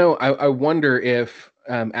I don't know, I wonder if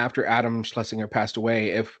after Adam Schlesinger passed away,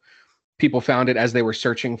 if people found it as they were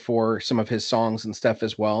searching for some of his songs and stuff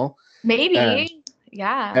as well. Maybe.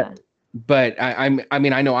 Yeah. But I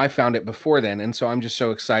mean, I know I found it before then, and so I'm just so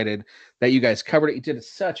excited that you guys covered it. You did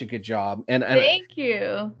such a good job. And thank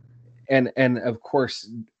you. And of course,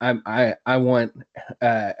 I want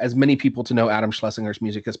as many people to know Adam Schlesinger's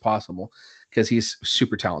music as possible, because he's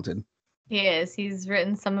super talented. He is. He's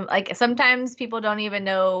written some, like, sometimes people don't even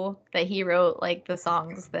know that he wrote like the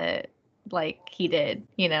songs that like he did,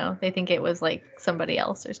 you know. They think it was like somebody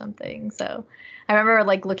else or something. So I remember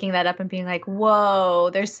like looking that up and being like, whoa,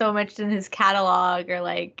 there's so much in his catalog or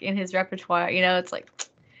like in his repertoire, you know. It's like,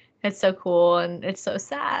 it's so cool, and it's so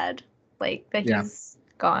sad like that he's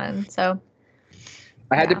gone. So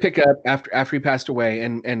I had to pick up after he passed away,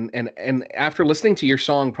 and after listening to your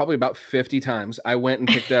song probably about 50 times, I went and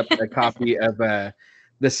picked up a copy of the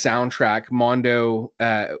soundtrack. Mondo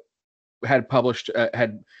had pressed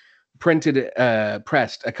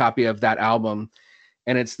a copy of that album,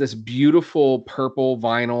 and it's this beautiful purple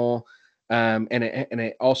vinyl, and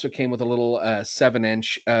it also came with a little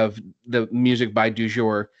 7-inch of the music by Du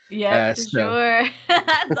Jour. Yeah, Du Jour.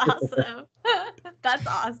 That's awesome. That's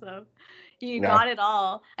awesome. You got it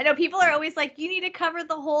all. I know people are always like, you need to cover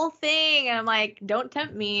the whole thing. And I'm like, don't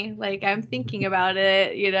tempt me. Like, I'm thinking about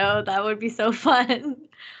it, you know, that would be so fun.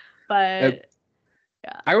 But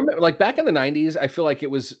yeah. I remember like back in the 90s, I feel like it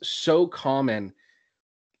was so common.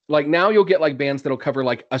 Like now you'll get like bands that'll cover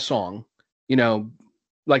like a song, you know,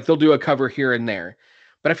 like they'll do a cover here and there.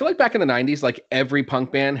 But I feel like back in the 90s, like every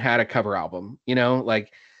punk band had a cover album, you know,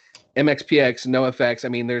 like MXPX, NoFX. I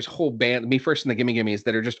mean, there's whole band, Me First and the Gimme Gimmes,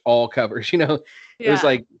 that are just all covers, you know. It was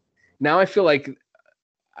like, now I feel like,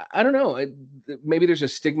 I don't know, maybe there's a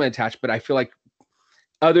stigma attached, but I feel like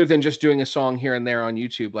other than just doing a song here and there on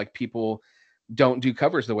YouTube, like people don't do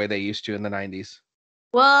covers the way they used to in the 90s.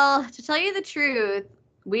 Well, to tell you the truth,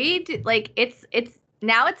 we did, like, it's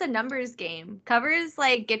now it's a numbers game. Covers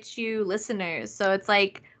like get you listeners. So it's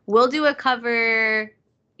like, we'll do a cover,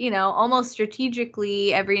 you know, almost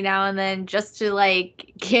strategically every now and then, just to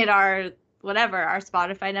like get our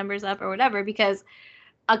Spotify numbers up or whatever, because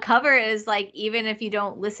a cover is like, even if you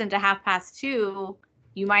don't listen to Half Past Two,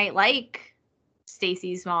 you might like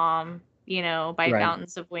Stacy's Mom, you know, by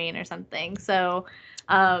Fountains of Wayne or something. So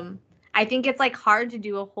I think it's like hard to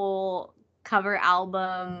do a whole cover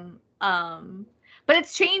album, but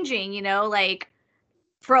it's changing, you know. Like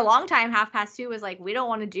for a long time, Half Past Two was like, we don't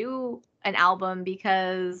want to do an album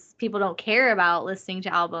because people don't care about listening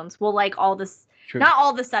to albums. Well, like all this, True. not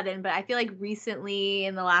all of a sudden, but I feel like recently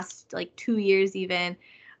in the last like 2 years, even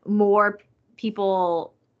more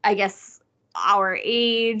people, I guess our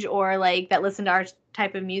age or like that listen to our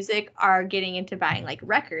type of music are getting into buying like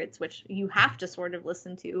records, which you have to sort of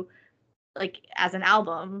listen to like as an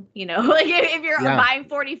album, you know, like if you're buying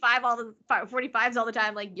 45s all the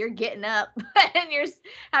time, like you're getting up and you're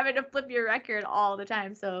having to flip your record all the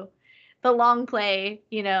time. So the long play,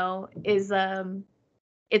 you know, is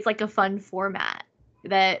it's like a fun format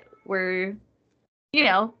that we're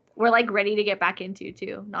like ready to get back into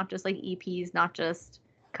too, not just like EPs, not just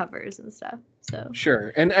covers and stuff. So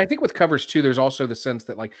sure. And I think with covers too, there's also the sense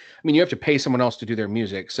that like, I mean, you have to pay someone else to do their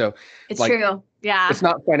music. So it's like, true. Yeah. It's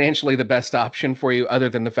not financially the best option for you other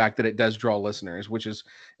than the fact that it does draw listeners, which is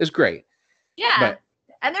great. Yeah. But,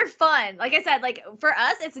 and they're fun. Like I said, like for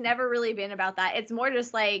us, it's never really been about that. It's more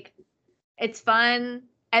just like, it's fun.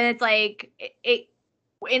 And it's like it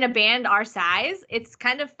in a band our size, it's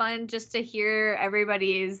kind of fun just to hear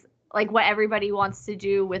everybody's like what everybody wants to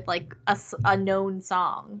do with like a known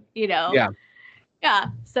song, you know? Yeah. Yeah.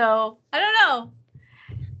 So I don't know.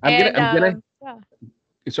 I'm gonna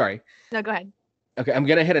sorry. No, go ahead. Okay, I'm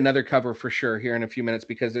gonna hit another cover for sure here in a few minutes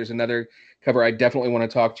because there's another cover I definitely want to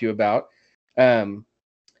talk to you about. In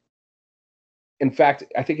fact,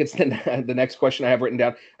 I think it's the next question I have written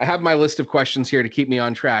down. I have my list of questions here to keep me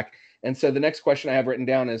on track, and so the next question I have written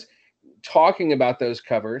down is talking about those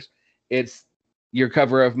covers. It's your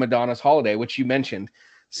cover of Madonna's Holiday, which you mentioned.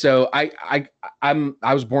 So I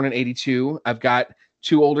was born in '82. I've got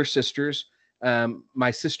 2 older sisters. My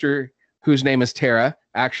sister, whose name is Tara,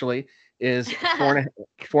 actually is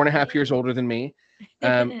 4.5 years older than me.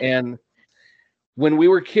 And when we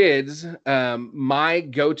were kids, my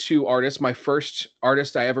go-to artist, my first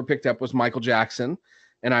artist I ever picked up was Michael Jackson.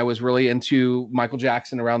 And I was really into Michael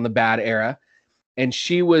Jackson around the Bad era. And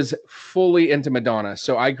she was fully into Madonna.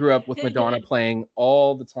 So I grew up with Madonna playing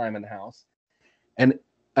all the time in the house. And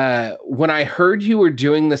when I heard you were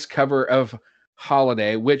doing this cover of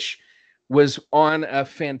Holiday, which was on a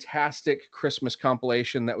fantastic Christmas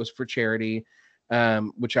compilation that was for charity,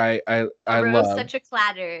 which I love. Such a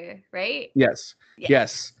Clatter, right? Yes.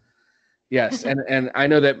 And I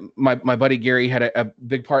know that my buddy Gary had a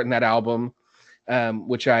big part in that album,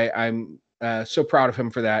 which I'm so proud of him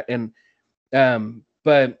for that. And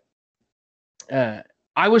but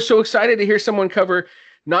I was so excited to hear someone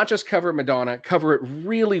not just cover Madonna, cover it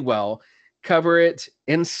really well, cover it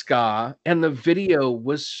in ska, and the video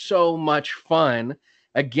was so much fun.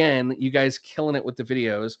 Again, you guys killing it with the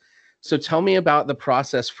videos. So tell me about the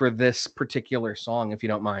process for this particular song, if you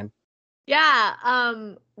don't mind. Yeah.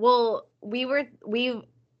 Well, we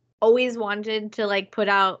always wanted to like put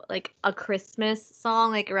out like a Christmas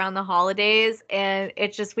song like around the holidays, and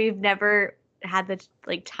it's just we've never had the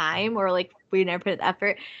like time or like we never put the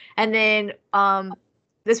effort. And then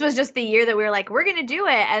this was just the year that we were like, we're gonna do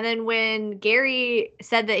it. And then when Gary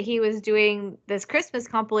said that he was doing this Christmas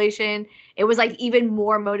compilation, it was like even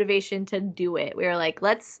more motivation to do it. We were like,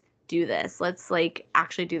 let's do this. Let's like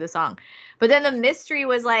actually do the song. But then the mystery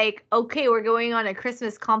was like, okay, we're going on a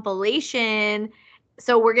Christmas compilation.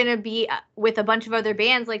 So we're going to be with a bunch of other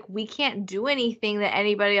bands. Like we can't do anything that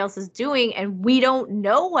anybody else is doing. And we don't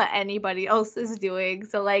know what anybody else is doing.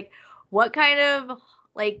 So like, what kind of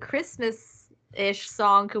like Christmas-ish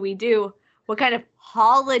song could we do? What kind of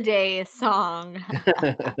holiday song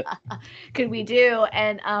could we do?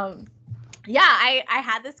 And yeah, I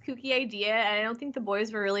had this kooky idea, and I don't think the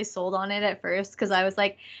boys were really sold on it at first because I was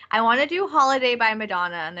like, I want to do Holiday by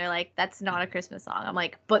Madonna. And they're like, that's not a Christmas song. I'm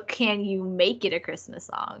like, but can you make it a Christmas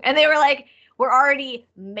song? And they were like, we're already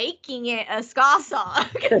making it a ska song.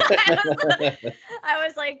 I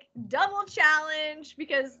was like, double challenge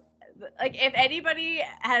because like if anybody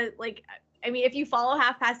has like, I mean, if you follow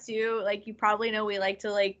Half Past Two, like you probably know we like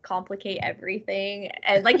to like complicate everything.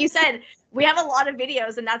 And like you said, we have a lot of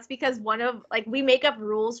videos, and that's because we make up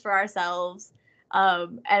rules for ourselves.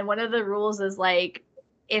 And one of the rules is like,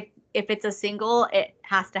 if it's a single, it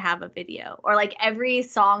has to have a video, or like every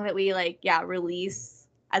song that we release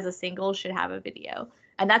as a single should have a video.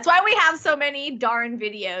 And that's why we have so many darn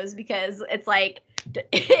videos, because it's like,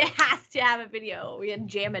 it has to have a video. We can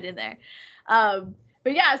jam it in there.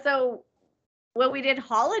 But yeah, so when we did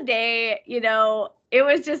Holiday, you know, it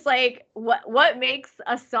was just like, what makes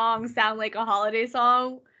a song sound like a holiday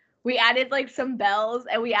song? We added like some bells,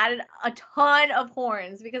 and we added a ton of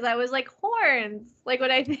horns, because I was like, horns. Like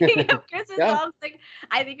when I think of Christmas songs, like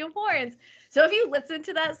I think of horns. So if you listen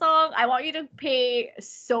to that song, I want you to pay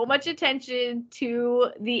so much attention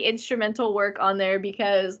to the instrumental work on there,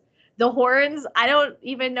 because the horns, I don't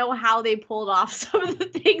even know how they pulled off some of the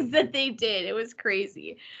things that they did. It was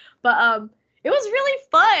crazy. But it was really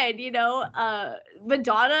fun, you know.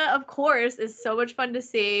 Madonna, of course, is so much fun to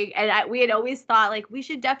sing. And we had always thought, like, we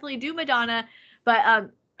should definitely do Madonna. But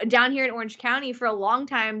down here in Orange County, for a long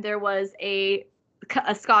time, there was a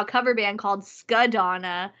ska cover band called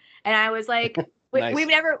Skadonna. And I was like, Nice. we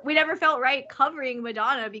never felt right covering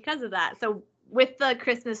Madonna because of that. So with the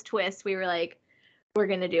Christmas twist, we were like, we're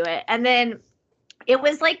gonna do it. And then it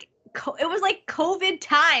was like COVID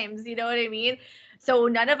times, you know what I mean? So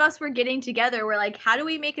none of us were getting together. We're like, how do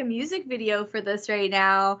we make a music video for this right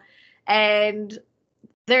now? And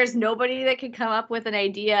there's nobody that could come up with an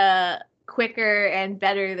idea quicker and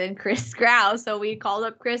better than Chris Grau. So we called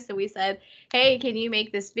up Chris and we said, hey, can you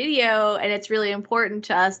make this video? And it's really important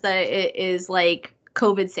to us that it is like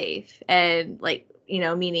COVID safe and like, you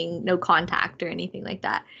know, meaning no contact or anything like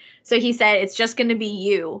that. So he said, it's just going to be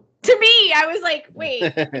you. To me, I was like,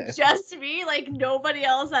 wait, just me? Like nobody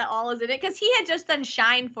else at all is in it? Because he had just done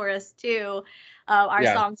Shine for us too, our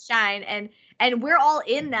song Shine. And we're all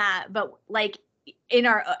in that, but like at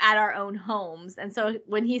our own homes. And so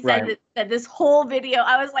when he said that this whole video,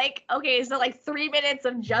 I was like, okay, so like 3 minutes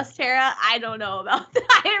of just Tara, I don't know about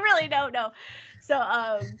that. I really don't know. So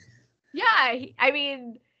yeah, I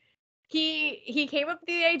mean, he came up with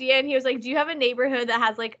the idea and he was like, do you have a neighborhood that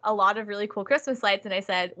has like a lot of really cool Christmas lights? And I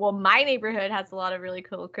said, well, my neighborhood has a lot of really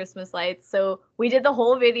cool Christmas lights. So we did the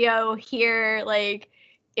whole video here, like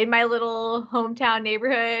in my little hometown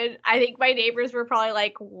neighborhood. I think my neighbors were probably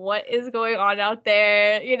like, what is going on out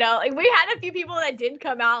there? You know, like we had a few people that did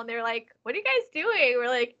come out and they're like, what are you guys doing? We're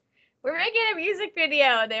like, we're making a music video.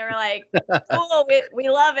 And they were like, cool, we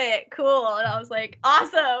love it. Cool. And I was like,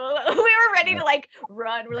 awesome. We were ready to like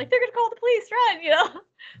run. We're like, they're going to call the police, run, you know?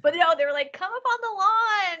 But no, they were like, come up on the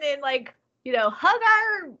lawn and like, you know, hug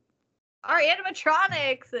our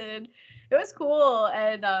animatronics. And it was cool.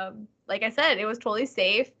 And like I said, it was totally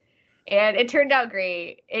safe. And it turned out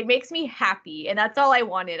great. It makes me happy. And that's all I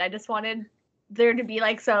wanted. I just wanted there to be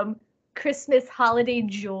like some Christmas holiday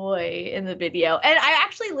joy in the video. And I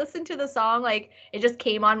actually listened to the song, like it just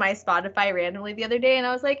came on my Spotify randomly the other day and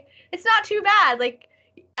I was like, it's not too bad. Like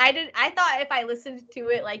I thought if I listened to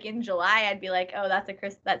it like in July, I'd be like, oh,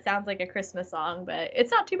 that sounds like a Christmas song, but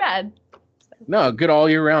it's not too bad. No, good all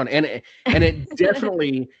year round. And it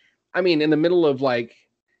definitely, I mean, in the middle of like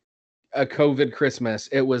a COVID Christmas,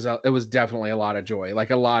 it was definitely a lot of joy. Like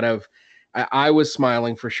a lot of, I was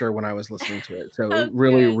smiling for sure when I was listening to it. So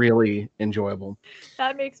really, really enjoyable.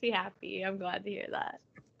 That makes me happy. I'm glad to hear that.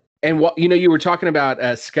 And what, you know, you were talking about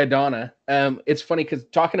Skadonna. It's funny because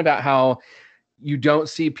talking about how you don't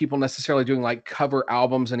see people necessarily doing like cover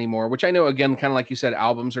albums anymore, which I know, again, kind of like you said,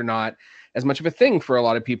 albums are not as much of a thing for a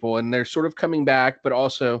lot of people. And they're sort of coming back. But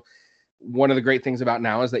also one of the great things about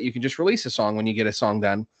now is that you can just release a song when you get a song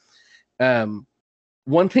done.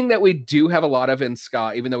 One thing that we do have a lot of in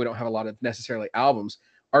ska, even though we don't have a lot of necessarily albums,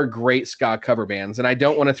 are great ska cover bands. And I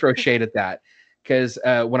don't want to throw shade at that because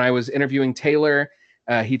when I was interviewing Taylor,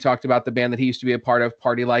 he talked about the band that he used to be a part of,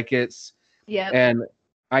 Party Like It's. Yeah. And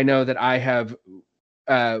I know that I have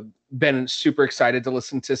been super excited to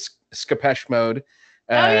listen to Skapesh Mode.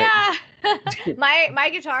 Oh yeah. my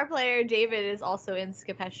guitar player David is also in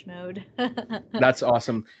Skapesh Mode. That's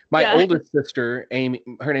awesome. My oldest sister, Amy,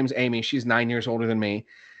 her name's Amy. She's 9 years older than me,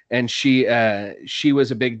 and she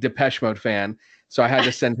was a big Depeche Mode fan. So I had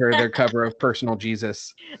to send her their cover of Personal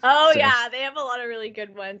Jesus. Oh, so. Yeah, they have a lot of really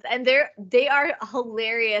good ones, and they are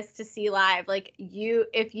hilarious to see live. Like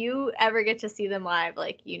if you ever get to see them live,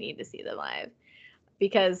 like you need to see them live.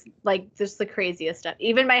 Because like just the craziest stuff.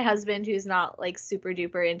 Even my husband, who's not like super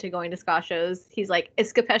duper into going to ska shows, he's like,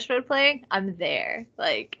 "Is Skapesh Mode playing? I'm there."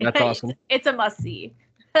 Like that's awesome. It's a must see.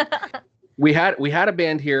 We had a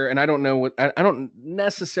band here, and I don't know I don't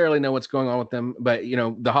necessarily know what's going on with them, but you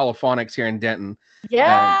know the Holophonics here in Denton.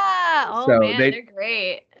 Yeah. So man, they're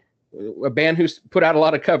great. A band who's put out a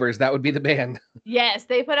lot of covers, that would be the band. Yes,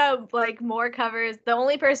 they put out like more covers. The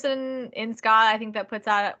only person in ska I think that puts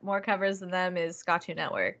out more covers than them is Ska 2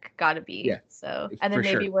 Network. Gotta be. Yeah. So and then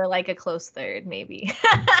maybe we're like a close third, maybe.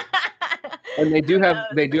 And they do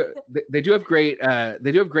have great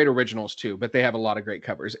originals too, but they have a lot of great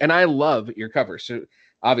covers. And I love your covers. So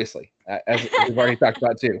obviously, as we've already talked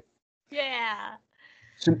about too. Yeah.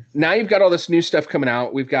 So now you've got all this new stuff coming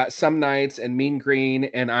out. We've got Some Nights and Mean Green,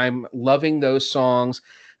 and I'm loving those songs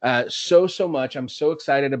so much. I'm so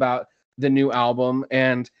excited about the new album.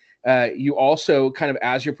 And you also kind of,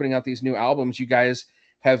 as you're putting out these new albums, you guys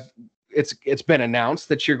have, it's been announced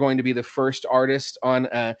that you're going to be the first artist on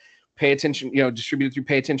Pay Attention, you know, distributed through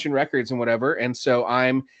Pay Attention Records and whatever. And so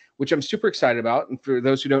which I'm super excited about. And for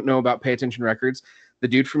those who don't know about Pay Attention Records, the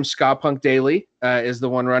dude from Ska Punk Daily is the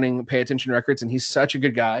one running Pay Attention Records, and he's such a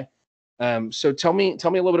good guy. So tell me a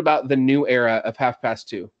little bit about the new era of Half Past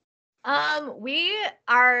Two. We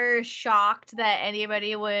are shocked that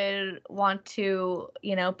anybody would want to,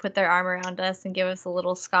 put their arm around us and give us a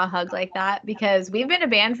little ska hug like that, because we've been a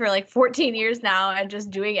band for like 14 years now and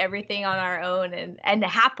just doing everything on our own and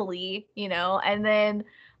happily, and then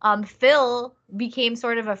Phil became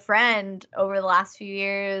sort of a friend over the last few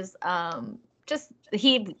years. Just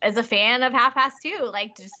he is a fan of Half Past Two,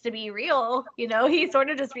 like, just to be real, he sort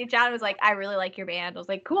of just reached out and was like, I really like your band. I was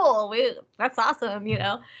like, cool, that's awesome,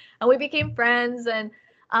 and we became friends. And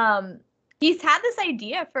he's had this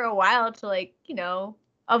idea for a while to, like,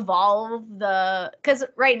 evolve because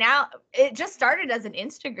right now it just started as an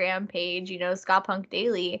Instagram page, Ska Punk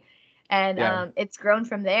Daily, and it's grown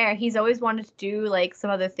from there. He's always wanted to do like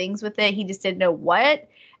some other things with it, he just didn't know what.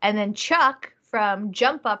 And then Chuck from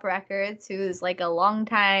Jump Up Records, who's like a long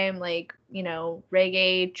time, like,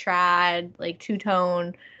 reggae, trad, like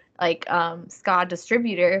two-tone, like ska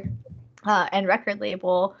distributor and record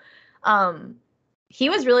label, he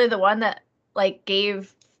was really the one that like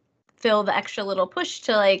gave Phil the extra little push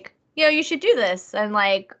to, like, you should do this and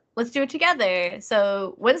like let's do it together.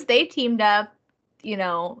 So once they teamed up,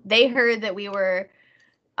 they heard that we were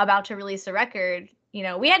about to release a record.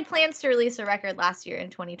 We had plans to release a record last year in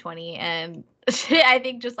 2020, and I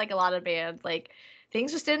think just like a lot of bands, like,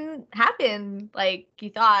 things just didn't happen like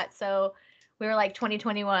you thought. So we were like,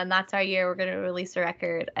 2021, that's our year, we're going to release a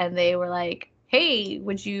record. And they were like, hey,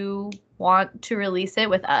 would you want to release it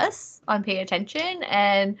with us on Pay Attention?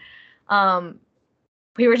 And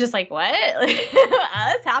we were just like, what?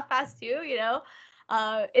 Us, Half Past Two,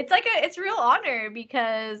 it's a real honor,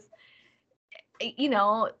 because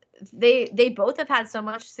they both have had so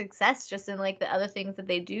much success just in like the other things that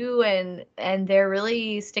they do, and they're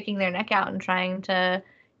really sticking their neck out and trying to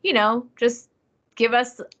just give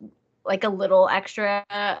us like a little extra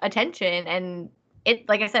attention. And it,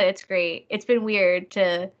 like I said, it's great. It's been weird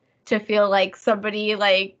to feel like somebody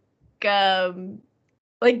like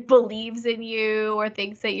believes in you or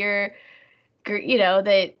thinks that you're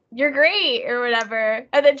that you're great or whatever,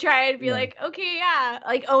 and then try and be like, okay, yeah,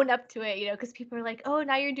 like own up to it, because people are like, oh,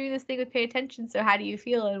 now you're doing this thing with Pay Attention, so how do you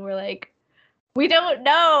feel? And we're like, we don't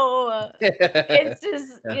know. It's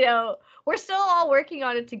just, we're still all working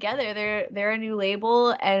on it together. They're a new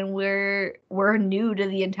label, and we're new to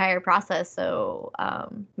the entire process. So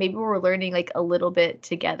maybe we're learning like a little bit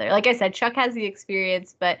together. Like I said, Chuck has the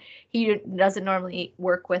experience, but he doesn't normally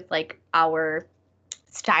work with like our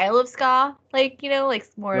style of ska, like like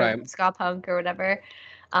more ska punk or whatever.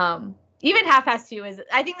 Even Half Past Two is,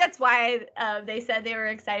 I think that's why they said they were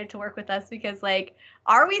excited to work with us, because like,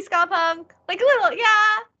 are we ska punk? Like a little,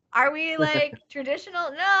 yeah. Are we like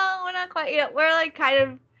traditional? No, we're not quite. We're like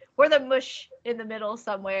we're the mush in the middle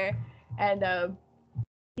somewhere. And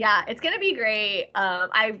yeah, it's gonna be great.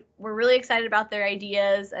 We're really excited about their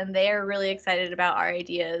ideas, and they are really excited about our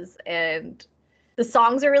ideas, and the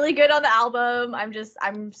songs are really good on the album.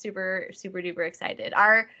 I'm super, super duper excited.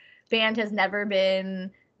 Our band has never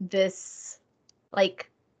been this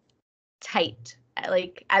like tight,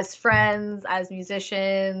 like as friends, as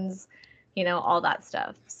musicians, all that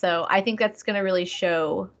stuff. So I think that's going to really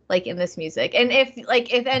show like in this music. And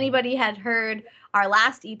if anybody had heard our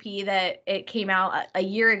last EP, that it came out a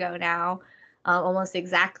year ago now, almost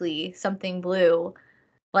exactly, Something Blue,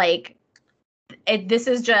 like, this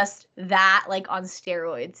is just that, like, on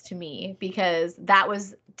steroids to me, because that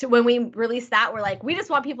was when we released that, we're like, we just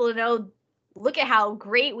want people to know, look at how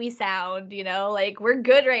great we sound, like, we're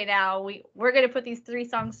good right now. We're gonna put these 3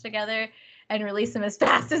 songs together and release them as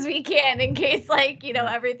fast as we can, in case like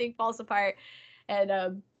everything falls apart.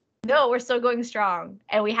 And no, we're still going strong,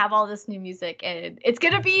 and we have all this new music, and it's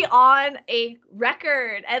gonna be on a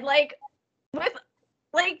record, and like with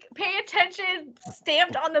like Pay Attention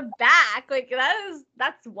stamped on the back. Like,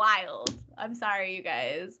 that's wild. I'm sorry, you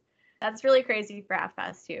guys. That's really crazy for Half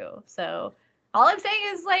Past Two. So all I'm saying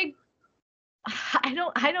is, like, I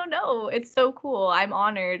don't know. It's so cool. I'm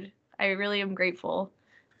honored. I really am grateful.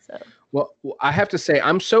 So well, I have to say,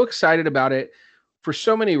 I'm so excited about it for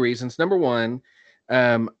so many reasons. Number one,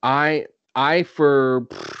 I for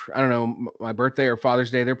I don't know, my birthday or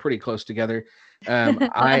Father's Day, they're pretty close together.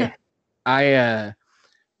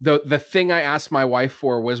 The thing I asked my wife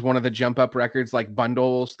for was one of the Jump Up Records like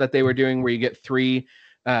bundles that they were doing, where you get three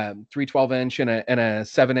 12-inch and a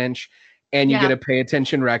 7-inch, and you get a Pay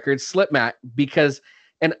Attention Records slip mat. Because,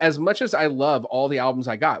 and as much as I love all the albums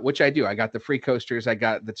I got, which I do, I got the Free Coasters, I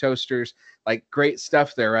got the Toasters, like great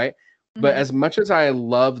stuff there, right? But Mhm. as much as I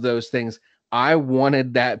love those things, I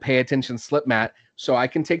wanted that pay attention slip mat so I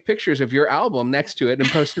can take pictures of your album next to it and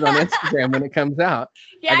post it on Instagram when it comes out.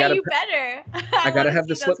 I Yeah, gotta you better. I I want gotta to have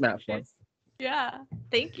the see those slip mat for 'em. pictures. Yeah.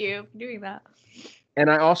 Thank you for doing that.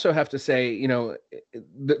 And I also have to say,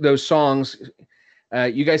 those songs,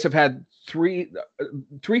 you guys have had three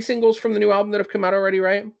singles from the new album that have come out already,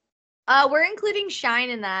 right? We're including Shine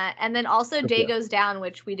in that, and then also Day Okay. Goes Down,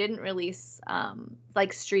 which we didn't release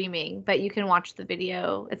like streaming, but you can watch the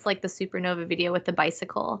video. It's like the Supernova video with the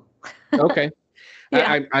bicycle. Okay.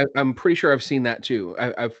 Yeah. I'm pretty sure I've seen that too.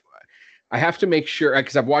 I have to make sure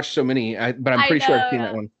because I've watched so many, but I'm I pretty sure I've seen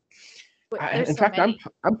that know. one. There's In so fact, I'm many.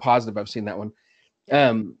 I'm positive I've seen that one.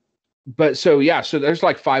 Yeah. But so yeah, so there's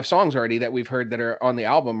like 5 songs already that we've heard that are on the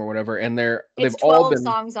album or whatever, and they've It's all 12 been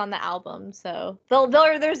songs on the album, so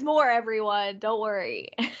there's more, everyone. Don't worry.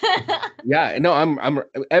 yeah. No, I'm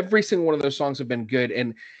every single one of those songs have been good,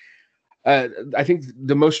 and I think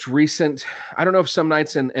the most recent. I don't know if Some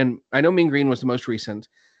Nights and I know Mean Green was the most recent.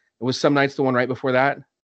 Was Some Nights the one right before that?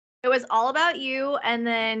 It was All About You, and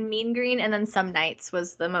then Mean Green, and then Some Nights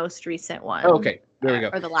was the most recent Oh, one, okay, there we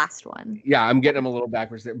go. or the last one. Yeah, I'm Yeah. getting them a little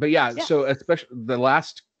backwards there, but yeah. Yeah. So especially the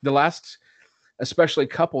last especially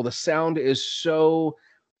couple, the sound is so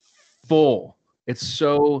full. It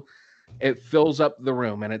fills up the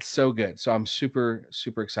room and it's so good. So I'm super,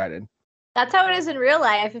 super excited. That's how it is in real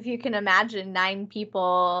life. If you can imagine 9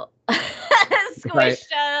 people Right.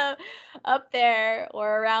 squished up there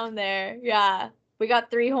or around there. Yeah. We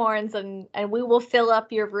got 3 horns and we will fill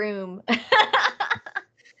up your room.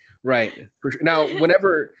 Right. For sure. Now,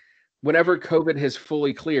 whenever COVID has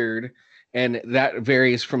fully cleared, and that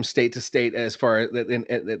varies from state to state as far as in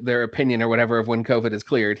their opinion or whatever of when COVID is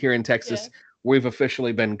cleared. Here in Yeah. Texas, we've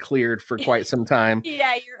officially been cleared for quite some time,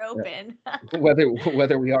 Yeah, you're open.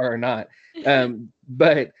 whether we are or not.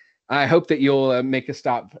 But I hope that you'll make a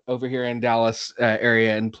stop over here in Dallas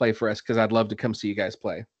area and play for us because I'd love to come see you guys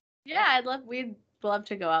play. Yeah, we'd love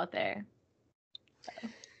to go out there.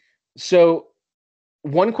 So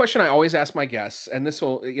one question I always ask my guests, and this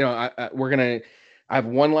will, I have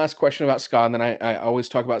one last question about ska, and then I always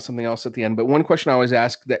talk about something else at the end. But one question I always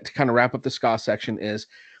ask that to kind of wrap up the ska section is,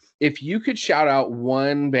 if you could shout out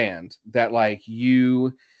one band that like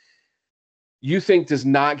you think does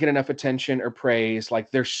not get enough attention or praise,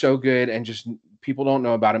 like they're so good and just people don't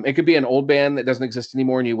know about them. It could be an old band that doesn't exist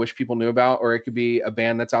anymore and you wish people knew about, or it could be a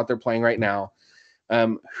band that's out there playing right now.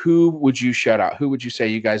 Who would you shout out? Who would you say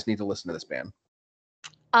you guys need to listen to this band?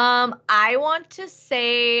 I want to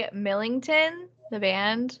say Millington, the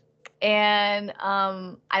band. And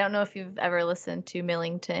I don't know if you've ever listened to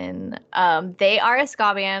Millington. They are a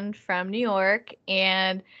ska band from New York,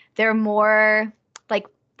 and they're more like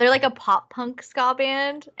they're like a pop punk ska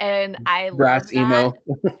band, and I love Brass that. emo.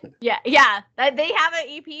 Yeah. They have an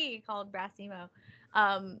EP called Brass Emo.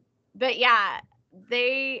 But yeah,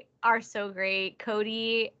 they are so great.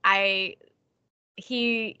 Cody,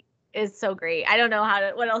 he is so great. I don't know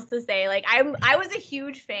what else to say. Like I was a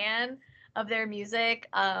huge fan of their music.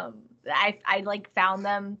 I like found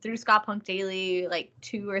them through Ska Punk Daily like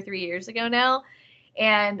 2 or 3 years ago now,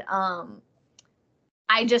 and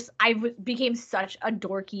became such a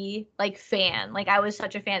dorky like fan. Like I was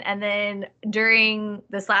such a fan. And then during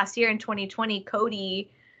this last year in 2020, Cody,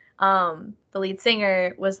 the lead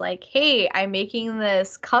singer, was like, "Hey, I'm making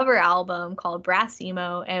this cover album called Brass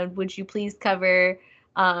Emo, and would you please cover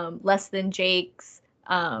Less Than Jake's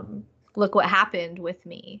Look What Happened with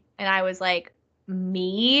Me?" And I was like,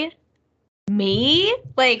 "Me?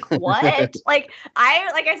 Like what?" like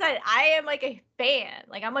I said, I am like a fan.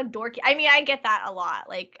 Like I'm a dorky. I mean, I get that a lot.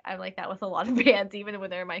 Like I'm like that with a lot of bands, even when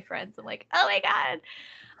they're my friends. I'm like, oh my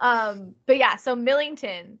god. But yeah, so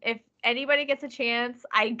Millington, if anybody gets a chance,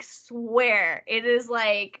 I swear it is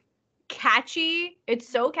like catchy. It's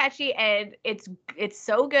so catchy, and it's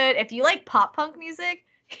so good. If you like pop punk music,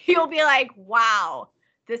 you'll be like, wow,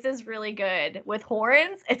 this is really good. With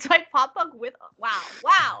horns, it's like pop punk with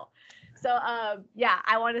wow. So yeah,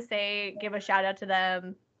 I want to give a shout out to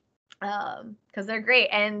them because they're great.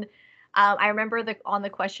 And I remember on the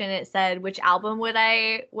question it said, which album would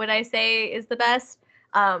I say is the best?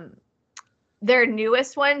 Their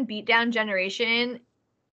newest one, Beatdown Generation,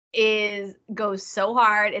 goes so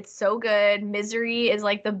hard. It's so good. Misery is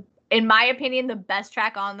like in my opinion, the best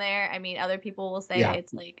track on there. I mean, other people will say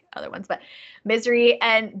it's like other ones, but Misery.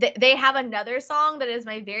 And they have another song that is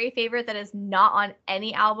my very favorite that is not on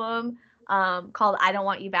any album, called I Don't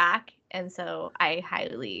Want You Back. And so I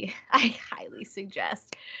highly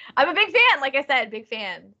suggest. I'm a big fan. Like I said, big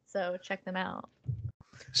fan. So check them out.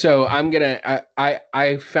 So I'm gonna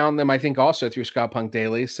I found them, I think, also through Ska Punk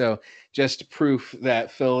Daily. So just proof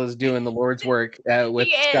that Phil is doing the Lord's work with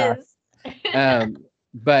He Ska. is.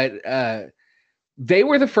 But they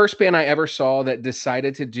were the first band I ever saw that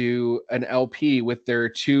decided to do an LP with their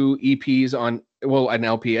two EPs on, well, an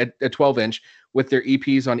LP, a 12-inch with their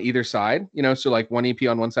EPs on either side, so like one EP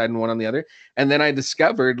on one side and one on the other. And then I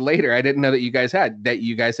discovered later, I didn't know that you guys had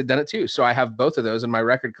done it too. So I have both of those in my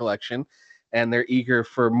record collection, and they're eager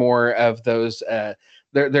for more of those.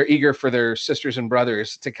 They're eager for their sisters and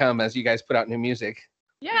brothers to come as you guys put out new music.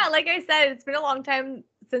 Yeah, like I said, it's been a long time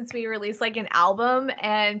since we released like an album,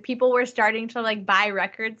 and people were starting to like buy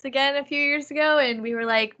records again a few years ago, and we were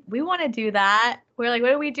like, we want to do that. We're like,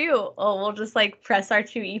 what do we do? Oh, we'll just like press our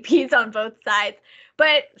two EPs on both sides.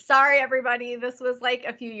 But sorry, everybody, this was like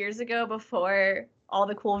a few years ago before all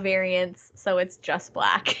the cool variants, so it's just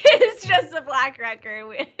black. It's just a black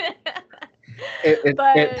record.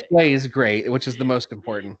 It plays great, which is the most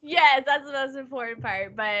important. Yes, that's the most important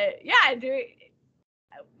part. But yeah,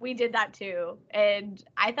 we did that too, and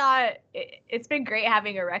I thought it's been great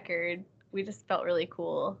having a record. We just felt really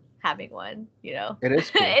cool having one, It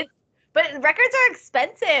is cool. But records are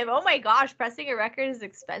expensive. Oh my gosh, pressing a record is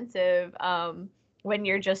expensive when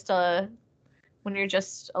you're just a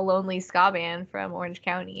lonely ska band from Orange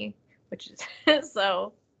County, which is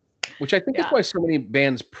so. Which I think is why so many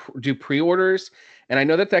bands do pre-orders, and I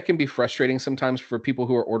know that can be frustrating sometimes for people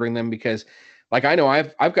who are ordering them, because like I know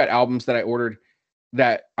I've got albums that I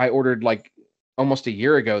ordered like almost a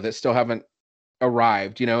year ago that still haven't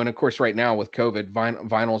arrived, and of course right now with COVID,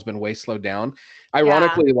 vinyl has been way slowed down.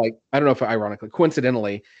 Ironically,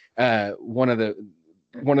 coincidentally, one of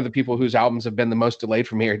the people whose albums have been the most delayed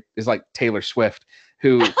from here is like Taylor Swift,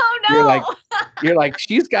 who you're like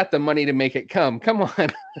she's got the money to make it come on.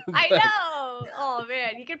 I know. Oh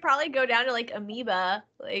man, you could probably go down to like Amoeba.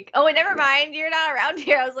 Like, oh, and never mind, you're not around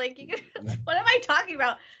here. I was like, what am I talking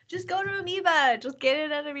about? Just go to Amoeba. Just get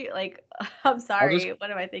it at Amoeba. Like, I'm sorry.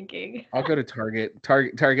 What am I thinking? I'll go to Target.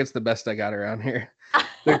 Target's the best I got around here.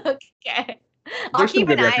 Okay. I'll keep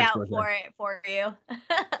an eye out for you.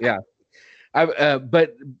 Yeah.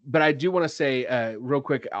 But I do want to say real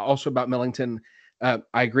quick also about Millington. I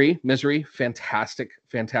agree. Misery, fantastic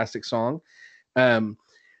song.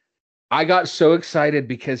 I got so excited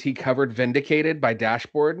because he covered Vindicated by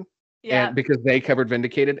Dashboard. Yeah. And because they covered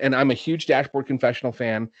Vindicated, and I'm a huge Dashboard Confessional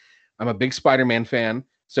fan. I'm a big Spider-Man fan,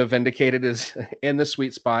 so Vindicated is in the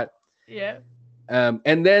sweet spot. Yeah.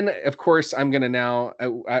 And then of course I'm gonna now.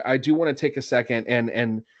 I do want to take a second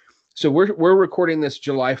and so we're recording this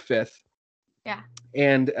July 5th. Yeah.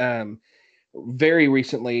 And very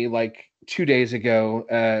recently, like 2 days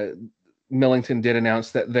ago, Millington did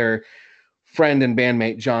announce that their friend and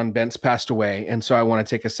bandmate John Bentz passed away, and so I want to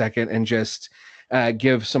take a second and just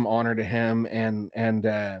give some honor to him and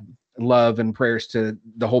love and prayers to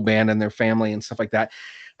the whole band and their family and stuff like that.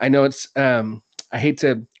 I know it's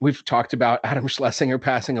we've talked about Adam Schlesinger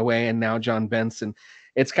passing away and now John Bentz, and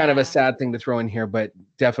it's kind of a sad thing to throw in here, but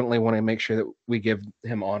definitely want to make sure that we give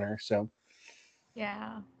him honor. So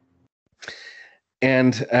yeah.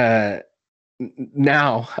 And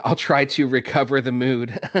now I'll try to recover the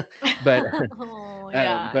mood, but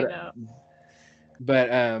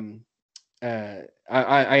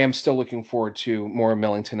I am still looking forward to more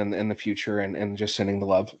Millington in the future and just sending the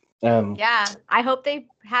love. Yeah, I hope they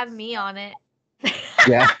have me on it.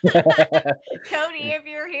 Yeah. Cody, if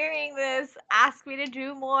you're hearing this, ask me to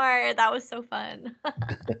do more. That was so fun.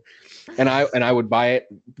 and I would buy it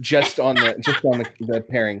just on the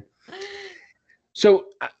pairing. So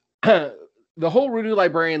the whole Rudu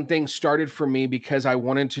Librarian thing started for me because I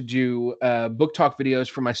wanted to do book talk videos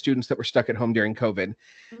for my students that were stuck at home during COVID,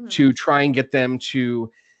 to try and get them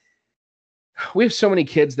to. We have so many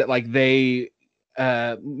kids that like they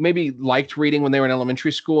maybe liked reading when they were in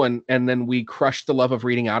elementary school, and then we crushed the love of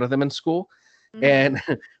reading out of them in school, and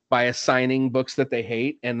by assigning books that they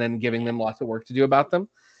hate and then giving them lots of work to do about them.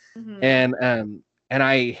 And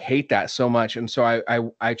I hate that so much, and so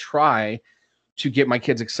I try to get my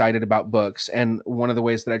kids excited about books. And one of the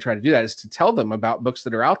ways that I try to do that is to tell them about books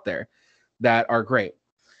that are out there that are great.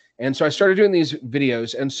 And so I started doing these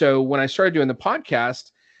videos. And so when I started doing the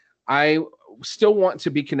podcast, I still want to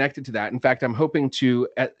be connected to that. In fact, I'm hoping to,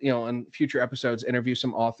 in future episodes, interview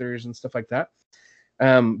some authors and stuff like that.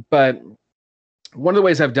 But one of the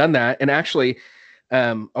ways I've done that, and actually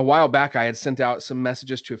a while back, I had sent out some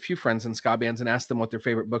messages to a few friends in ska bands and asked them what their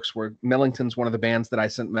favorite books were. Millington's one of the bands that I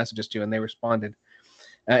sent messages to, and they responded.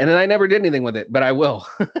 And then I never did anything with it, but I will.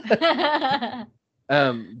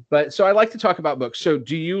 But so I like to talk about books. So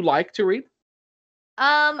do you like to read?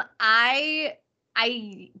 I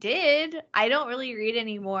I did. I don't really read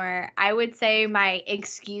anymore. I would say my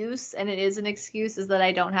excuse, and it is an excuse, is that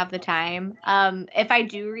I don't have the time. If I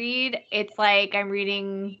do read, it's like I'm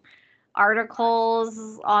reading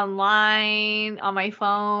articles online on my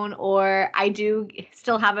phone, or I do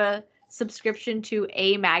still have a subscription to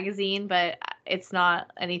a magazine, but it's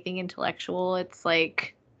not anything intellectual. It's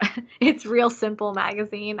like it's Real Simple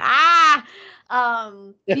magazine.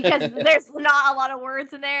 Because there's not a lot of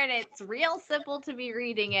words in there, and it's real simple to be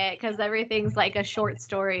reading it because everything's like a short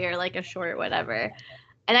story or like a short whatever.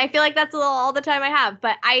 And I feel like that's all the time I have.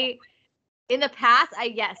 But in the past,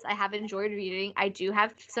 yes, I have enjoyed reading. I do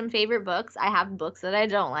have some favorite books. I have books that I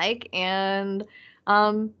don't like, and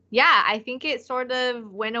yeah, I think it sort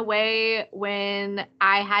of went away when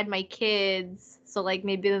I had my kids. So like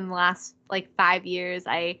maybe in the last like 5 years,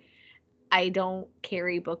 I don't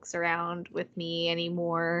carry books around with me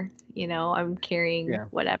anymore. You know, I'm carrying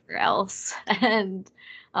whatever else. And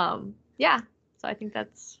yeah, so I think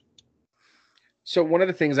that's. So one of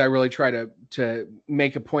the things I really try to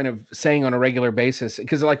make a point of saying on a regular basis,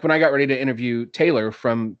 because like when I got ready to interview Taylor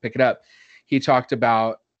from Pick It Up, he talked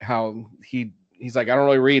about how he's like, I don't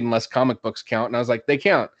really read unless comic books count. And I was like, they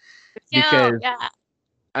count. Because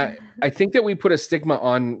I think that we put a stigma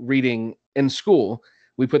on reading in school.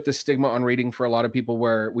 We put the stigma on reading for a lot of people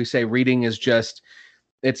where we say reading is just,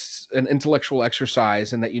 it's an intellectual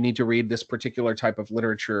exercise and that you need to read this particular type of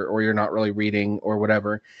literature or you're not really reading or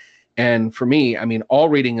whatever. And for me, I mean, all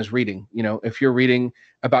reading is reading. You know, if you're reading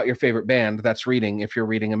about your favorite band, that's reading. If you're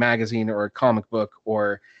reading a magazine or a comic book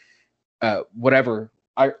or whatever,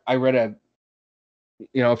 I read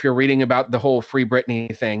if you're reading about the whole Free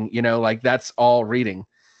Britney thing, you know, like that's all reading,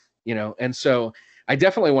 you know. And so I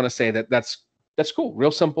definitely want to say that that's cool.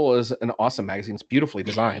 Real Simple is an awesome magazine. It's beautifully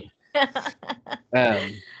designed.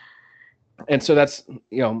 And so that's,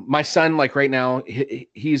 you know, my son, like right now,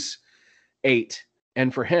 he's 8.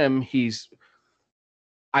 And for him,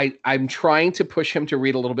 I'm trying to push him to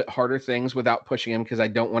read a little bit harder things without pushing him because I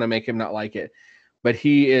don't want to make him not like it. But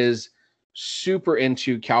he is super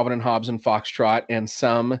into Calvin and Hobbes and Foxtrot and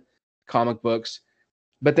some comic books.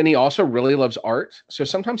 But then he also really loves art. So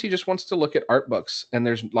sometimes he just wants to look at art books. And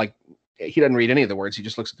there's like, he doesn't read any of the words. He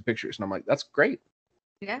just looks at the pictures. And I'm like, that's great.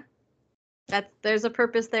 Yeah. There's a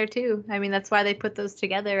purpose there too. I mean, that's why they put those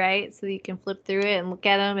together, right? So you can flip through it and look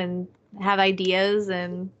at them and have ideas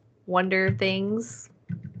and wonder things.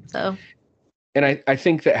 So. And I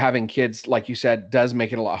think that having kids, like you said, does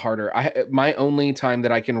make it a lot harder. My only time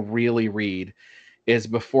that I can really read is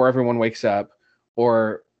before everyone wakes up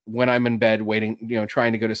or when I'm in bed waiting, you know,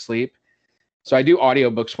 trying to go to sleep. So I do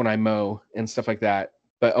audiobooks when I mow and stuff like that,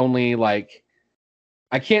 but only like,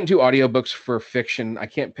 I can't do audiobooks for fiction. I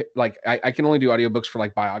can't like, I can only do audiobooks for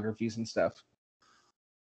like biographies and stuff.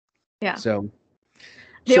 Yeah. So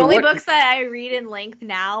the only books that I read in length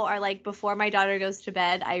now are like before my daughter goes to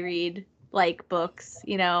bed, I read like books,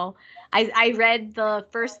 you know. I read the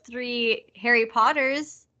first 3 Harry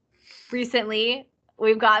Potters recently.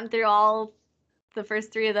 We've gotten through all the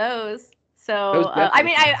first 3 of those. So I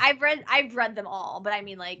mean, I've read them all, but I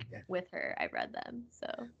mean, like with her, I've read them. So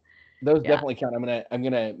those definitely count. I'm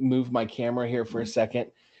gonna move my camera here for a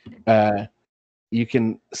second. You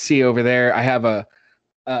can see over there. I have a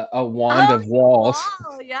wand of walls.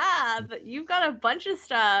 Wow, yeah, but you've got a bunch of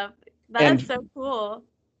stuff. That's so cool.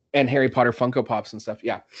 And Harry Potter Funko Pops and stuff.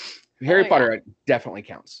 Yeah, Harry Potter definitely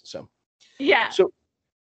counts. So yeah. So,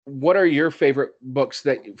 what are your favorite books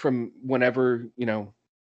that from whenever, you know,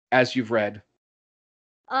 as you've read?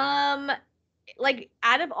 Like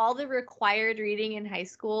out of all the required reading in high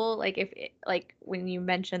school, like when you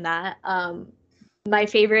mentioned that, my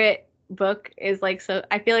favorite book is like, so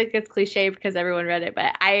I feel like it's cliche because everyone read it,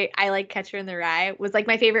 but I like Catcher in the Rye was like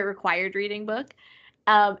my favorite required reading book.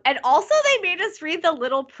 And also they made us read The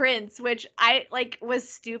Little Prince, which I like was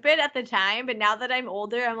stupid at the time, but now that I'm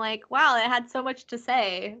older, I'm like, wow, it had so much to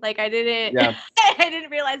say. Like I didn't I didn't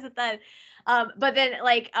realize it then. But then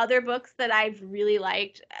like other books that I've really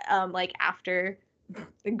liked, like after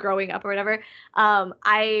growing up or whatever,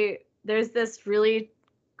 there's this really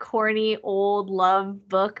corny old love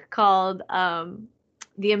book called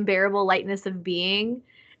The Unbearable Lightness of Being.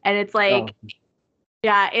 And it's like,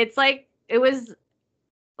 it's like, it was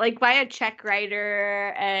like by a Czech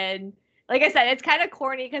writer, and like I said, it's kind of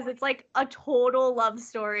corny because it's like a total love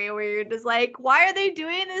story where you're just like, why are they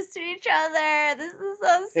doing this to each other? This is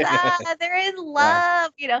so sad. They're in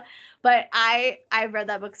love, you know. But I've read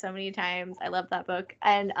that book so many times. I love that book.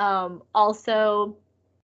 And also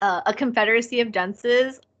A Confederacy of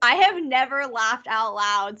Dunces. I have never laughed out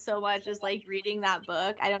loud so much as like reading that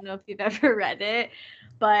book. I don't know if you've ever read it,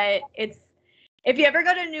 but it's If you ever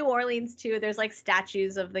go to New Orleans too, there's like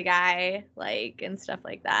statues of the guy, like, and stuff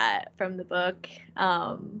like that from the book.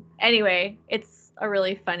 Anyway, it's a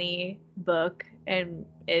really funny book, and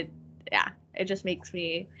it just makes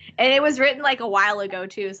me, and it was written like a while ago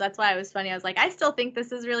too, so that's why it was funny. I was like, I still think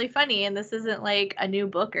this is really funny, and this isn't like a new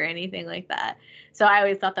book or anything like that. So I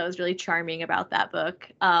always thought that was really charming about that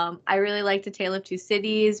book. I really liked A Tale of Two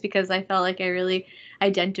Cities because I felt like I really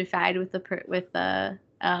identified with the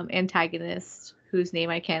antagonist, whose name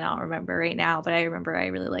I cannot remember right now, but I remember I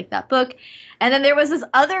really liked that book. And then there was this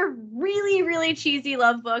other really, really cheesy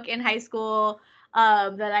love book in high school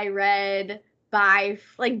that I read by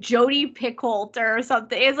like Jodi Picoult or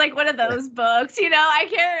something. It's like one of those books, you know. I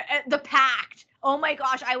can't. The Pact. Oh my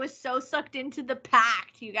gosh, I was so sucked into The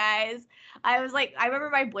Pact, you guys. I was like, I remember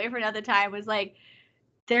my boyfriend at the time was like,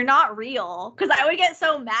 they're not real, because I would get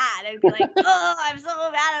so mad. I'd be like, oh, I'm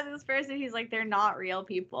so mad at this person. He's like, they're not real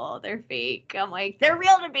people, they're fake. I'm like, they're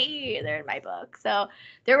real to me, they're in my book. So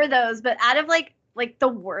there were those, but out of like the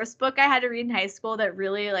worst book I had to read in high school that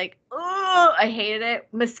really like, oh, I hated it,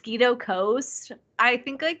 Mosquito Coast. I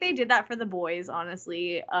think like they did that for the boys,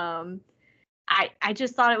 honestly. I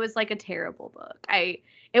just thought it was like a terrible book.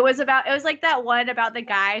 It was like that one about the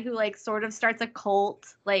guy who like sort of starts a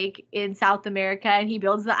cult like in South America, and he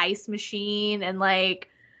builds the ice machine, and like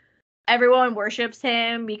everyone worships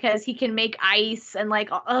him because he can make ice, and like,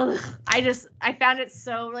 ugh, I found it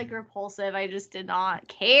so like repulsive. I just did not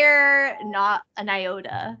care, not an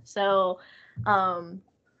iota. So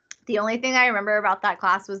the only thing I remember about that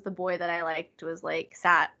class was the boy that I liked was like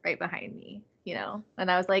sat right behind me, you know, and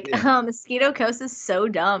I was like, yeah. Mosquito Coast is so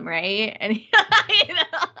dumb, right? And you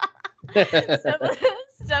know,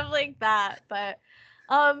 stuff like that. But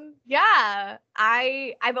yeah,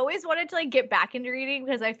 I've always wanted to like get back into reading,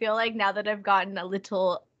 because I feel like now that I've gotten a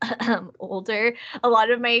little older, a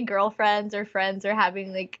lot of my girlfriends or friends are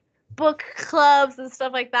having like book clubs and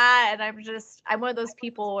stuff like that, and I'm one of those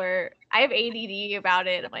people where I have ADD about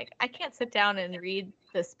it. I'm like, I can't sit down and read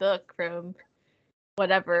this book from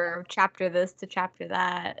whatever chapter this to chapter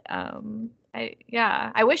that.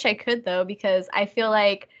 I wish I could though, because I feel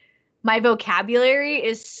like my vocabulary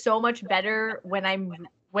is so much better when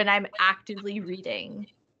I'm actively reading,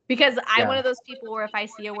 because I'm one of those people where if I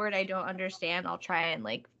see a word I don't understand, I'll try and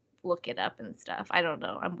like look it up and stuff. I don't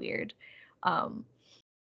know, I'm weird.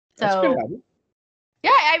 That's good.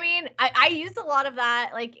 Yeah, I mean, I use a lot of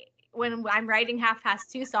that like when I'm writing Half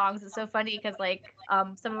Past Two songs. It's so funny because like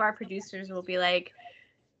some of our producers will be like,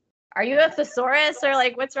 are you a thesaurus, or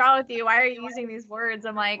like, what's wrong with you? Why are you using these words?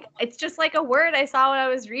 I'm like, it's just like a word I saw when I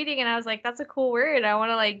was reading, and I was like, that's a cool word, I want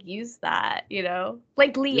to like use that, you know,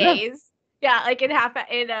 like liaise. Yeah, like in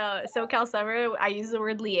SoCal Summer, I use the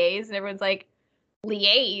word liaise, and everyone's like,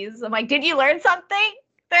 liaise. I'm like, did you learn something?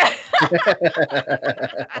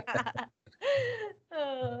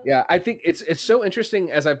 Yeah, I think it's so interesting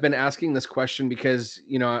as I've been asking this question, because,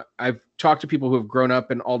 you know, I've talked to people who have grown up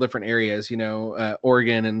in all different areas, you know,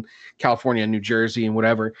 Oregon and California and New Jersey and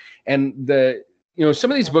whatever. And you know, some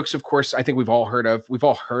of these books, of course, I think we've all heard of. We've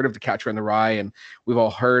all heard of The Catcher in the Rye, and we've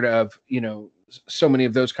all heard of, you know, so many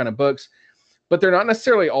of those kind of books, but they're not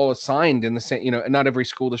necessarily all assigned in the same, you know, and not every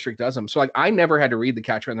school district does them. So like, I never had to read The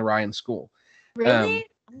Catcher in the Rye in school. Really?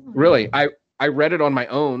 Really. I read it on my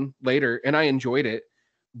own later, and I enjoyed it.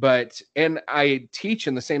 And I teach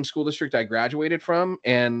in the same school district I graduated from,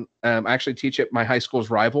 and I actually teach at my high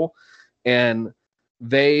school's rival, and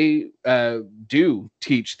they do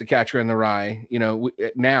teach The Catcher in the Rye, you know,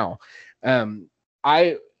 now.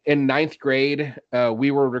 In ninth grade,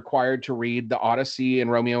 we were required to read The Odyssey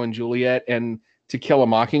and Romeo and Juliet and To Kill a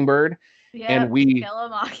Mockingbird. Yeah, and we To Kill a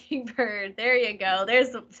Mockingbird. There you go.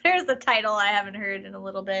 There's the title I haven't heard in a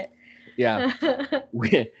little bit. Yeah.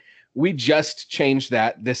 We just changed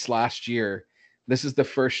that this last year. This is the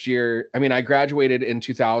first year. I mean, I graduated in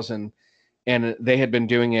 2000, and they had been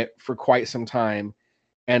doing it for quite some time.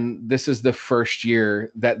 And this is the first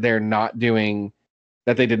year that they did not do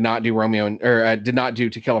did not do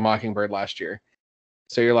To Kill a Mockingbird last year.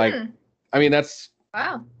 So you're like, I mean, that's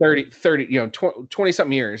wow, 30, you know, 20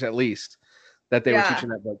 something years at least that they were teaching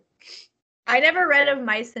that book. I never read of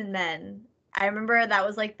Mice and Men. I remember that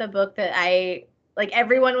was like the book that like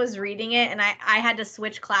everyone was reading it, and I had to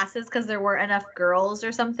switch classes because there weren't enough girls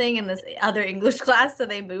or something in this other English class, so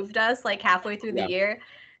they moved us like halfway through the year,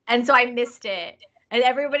 and so I missed it. And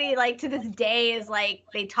everybody like to this day is like,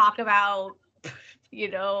 they talk about,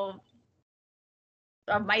 you know,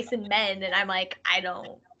 Mice and Men, and I'm like, I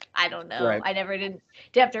don't know. Right. I never didn't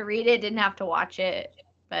have to read it, didn't have to watch it,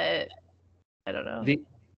 but I don't know.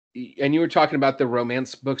 And you were talking about the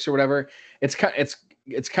romance books or whatever.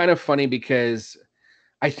 it's kind of funny because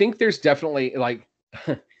I think there's definitely like,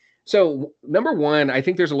 so number one, I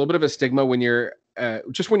think there's a little bit of a stigma when you're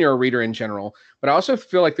just when you're a reader in general, but I also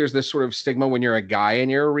feel like there's this sort of stigma when you're a guy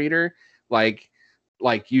and you're a reader, like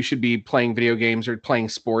you should be playing video games or playing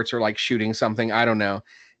sports or like shooting something. I don't know.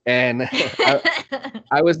 And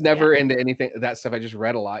I was never into anything that stuff. I just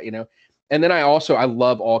read a lot, you know. And then I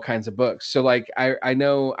love all kinds of books. So like I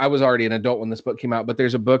know I was already an adult when this book came out, but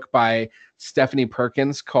there's a book by Stephanie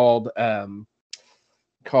Perkins called Anna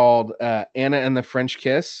and the French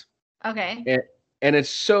Kiss. Okay. And it's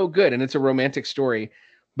so good, and it's a romantic story.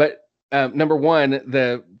 But number one,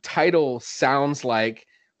 the title sounds like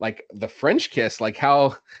the French Kiss. Like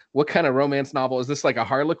what kind of romance novel is this? Like a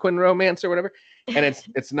Harlequin romance or whatever? And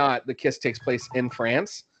it's not. The kiss takes place in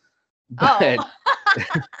France. But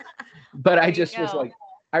but I just was like,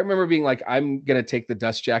 I remember being like, I'm gonna take the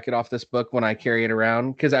dust jacket off this book when I carry it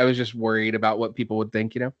around because I was just worried about what people would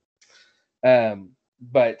think, you know.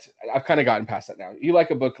 But I've kind of gotten past that now. You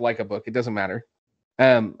like a book, it doesn't matter.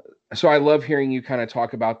 So I love hearing you kind of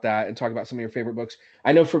talk about that and talk about some of your favorite books.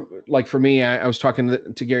 I know for me, I was talking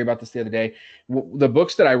to Gary about this the other day. The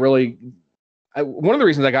books that one of the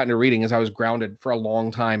reasons I got into reading is I was grounded for a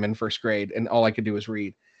long time in first grade and all I could do was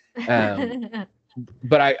read.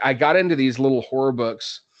 But I got into these little horror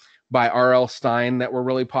books by R.L. Stine that were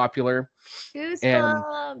really popular.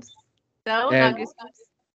 Goosebumps. Not Goosebumps.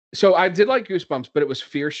 So I did like Goosebumps, but it was the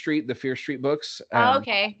Fear Street books.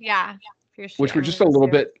 Okay, yeah. Fear Street, which were just a little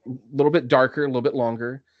bit darker, a little bit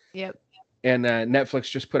longer. Yep. And Netflix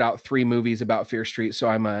just put out 3 movies about Fear Street, so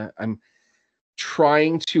I'm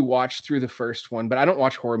trying to watch through the first one, but I don't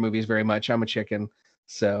watch horror movies very much. I'm a chicken,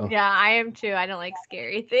 so. Yeah, I am too. I don't like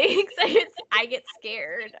scary things. I get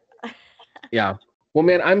scared. Yeah. Well,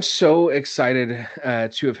 man, I'm so excited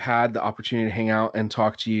to have had the opportunity to hang out and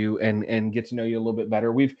talk to you and get to know you a little bit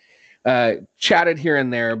better. We've chatted here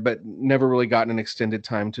and there, but never really gotten an extended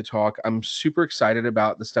time to talk. I'm super excited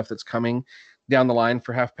about the stuff that's coming down the line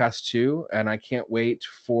for 2:30, and I can't wait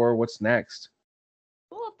for what's next.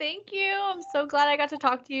 Cool, thank you. I'm so glad I got to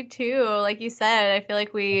talk to you too. Like you said, I feel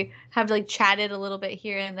like we have like chatted a little bit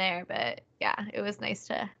here and there, but yeah, it was nice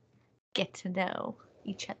to get to know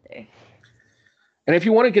each other. And if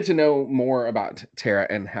you want to get to know more about Tara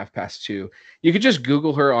and 2:30, you could just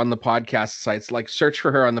Google her on the podcast sites, like search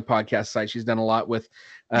for her on the podcast site. She's done a lot with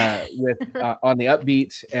on the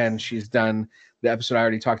Upbeat, and she's done the episode I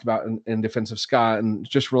already talked about in Defense of Ska, and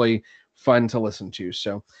just really fun to listen to.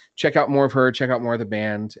 So check out more of her, check out more of the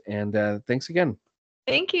band, and thanks again.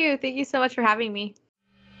 Thank you. Thank you so much for having me.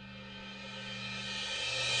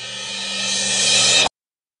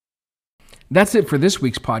 That's it for this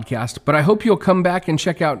week's podcast, but I hope you'll come back and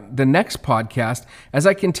check out the next podcast as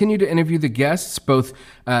I continue to interview the guests, both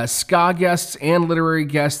ska guests and literary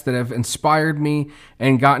guests that have inspired me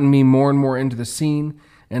and gotten me more and more into the scene.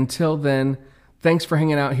 Until then, thanks for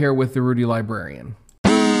hanging out here with the Rudy Librarian.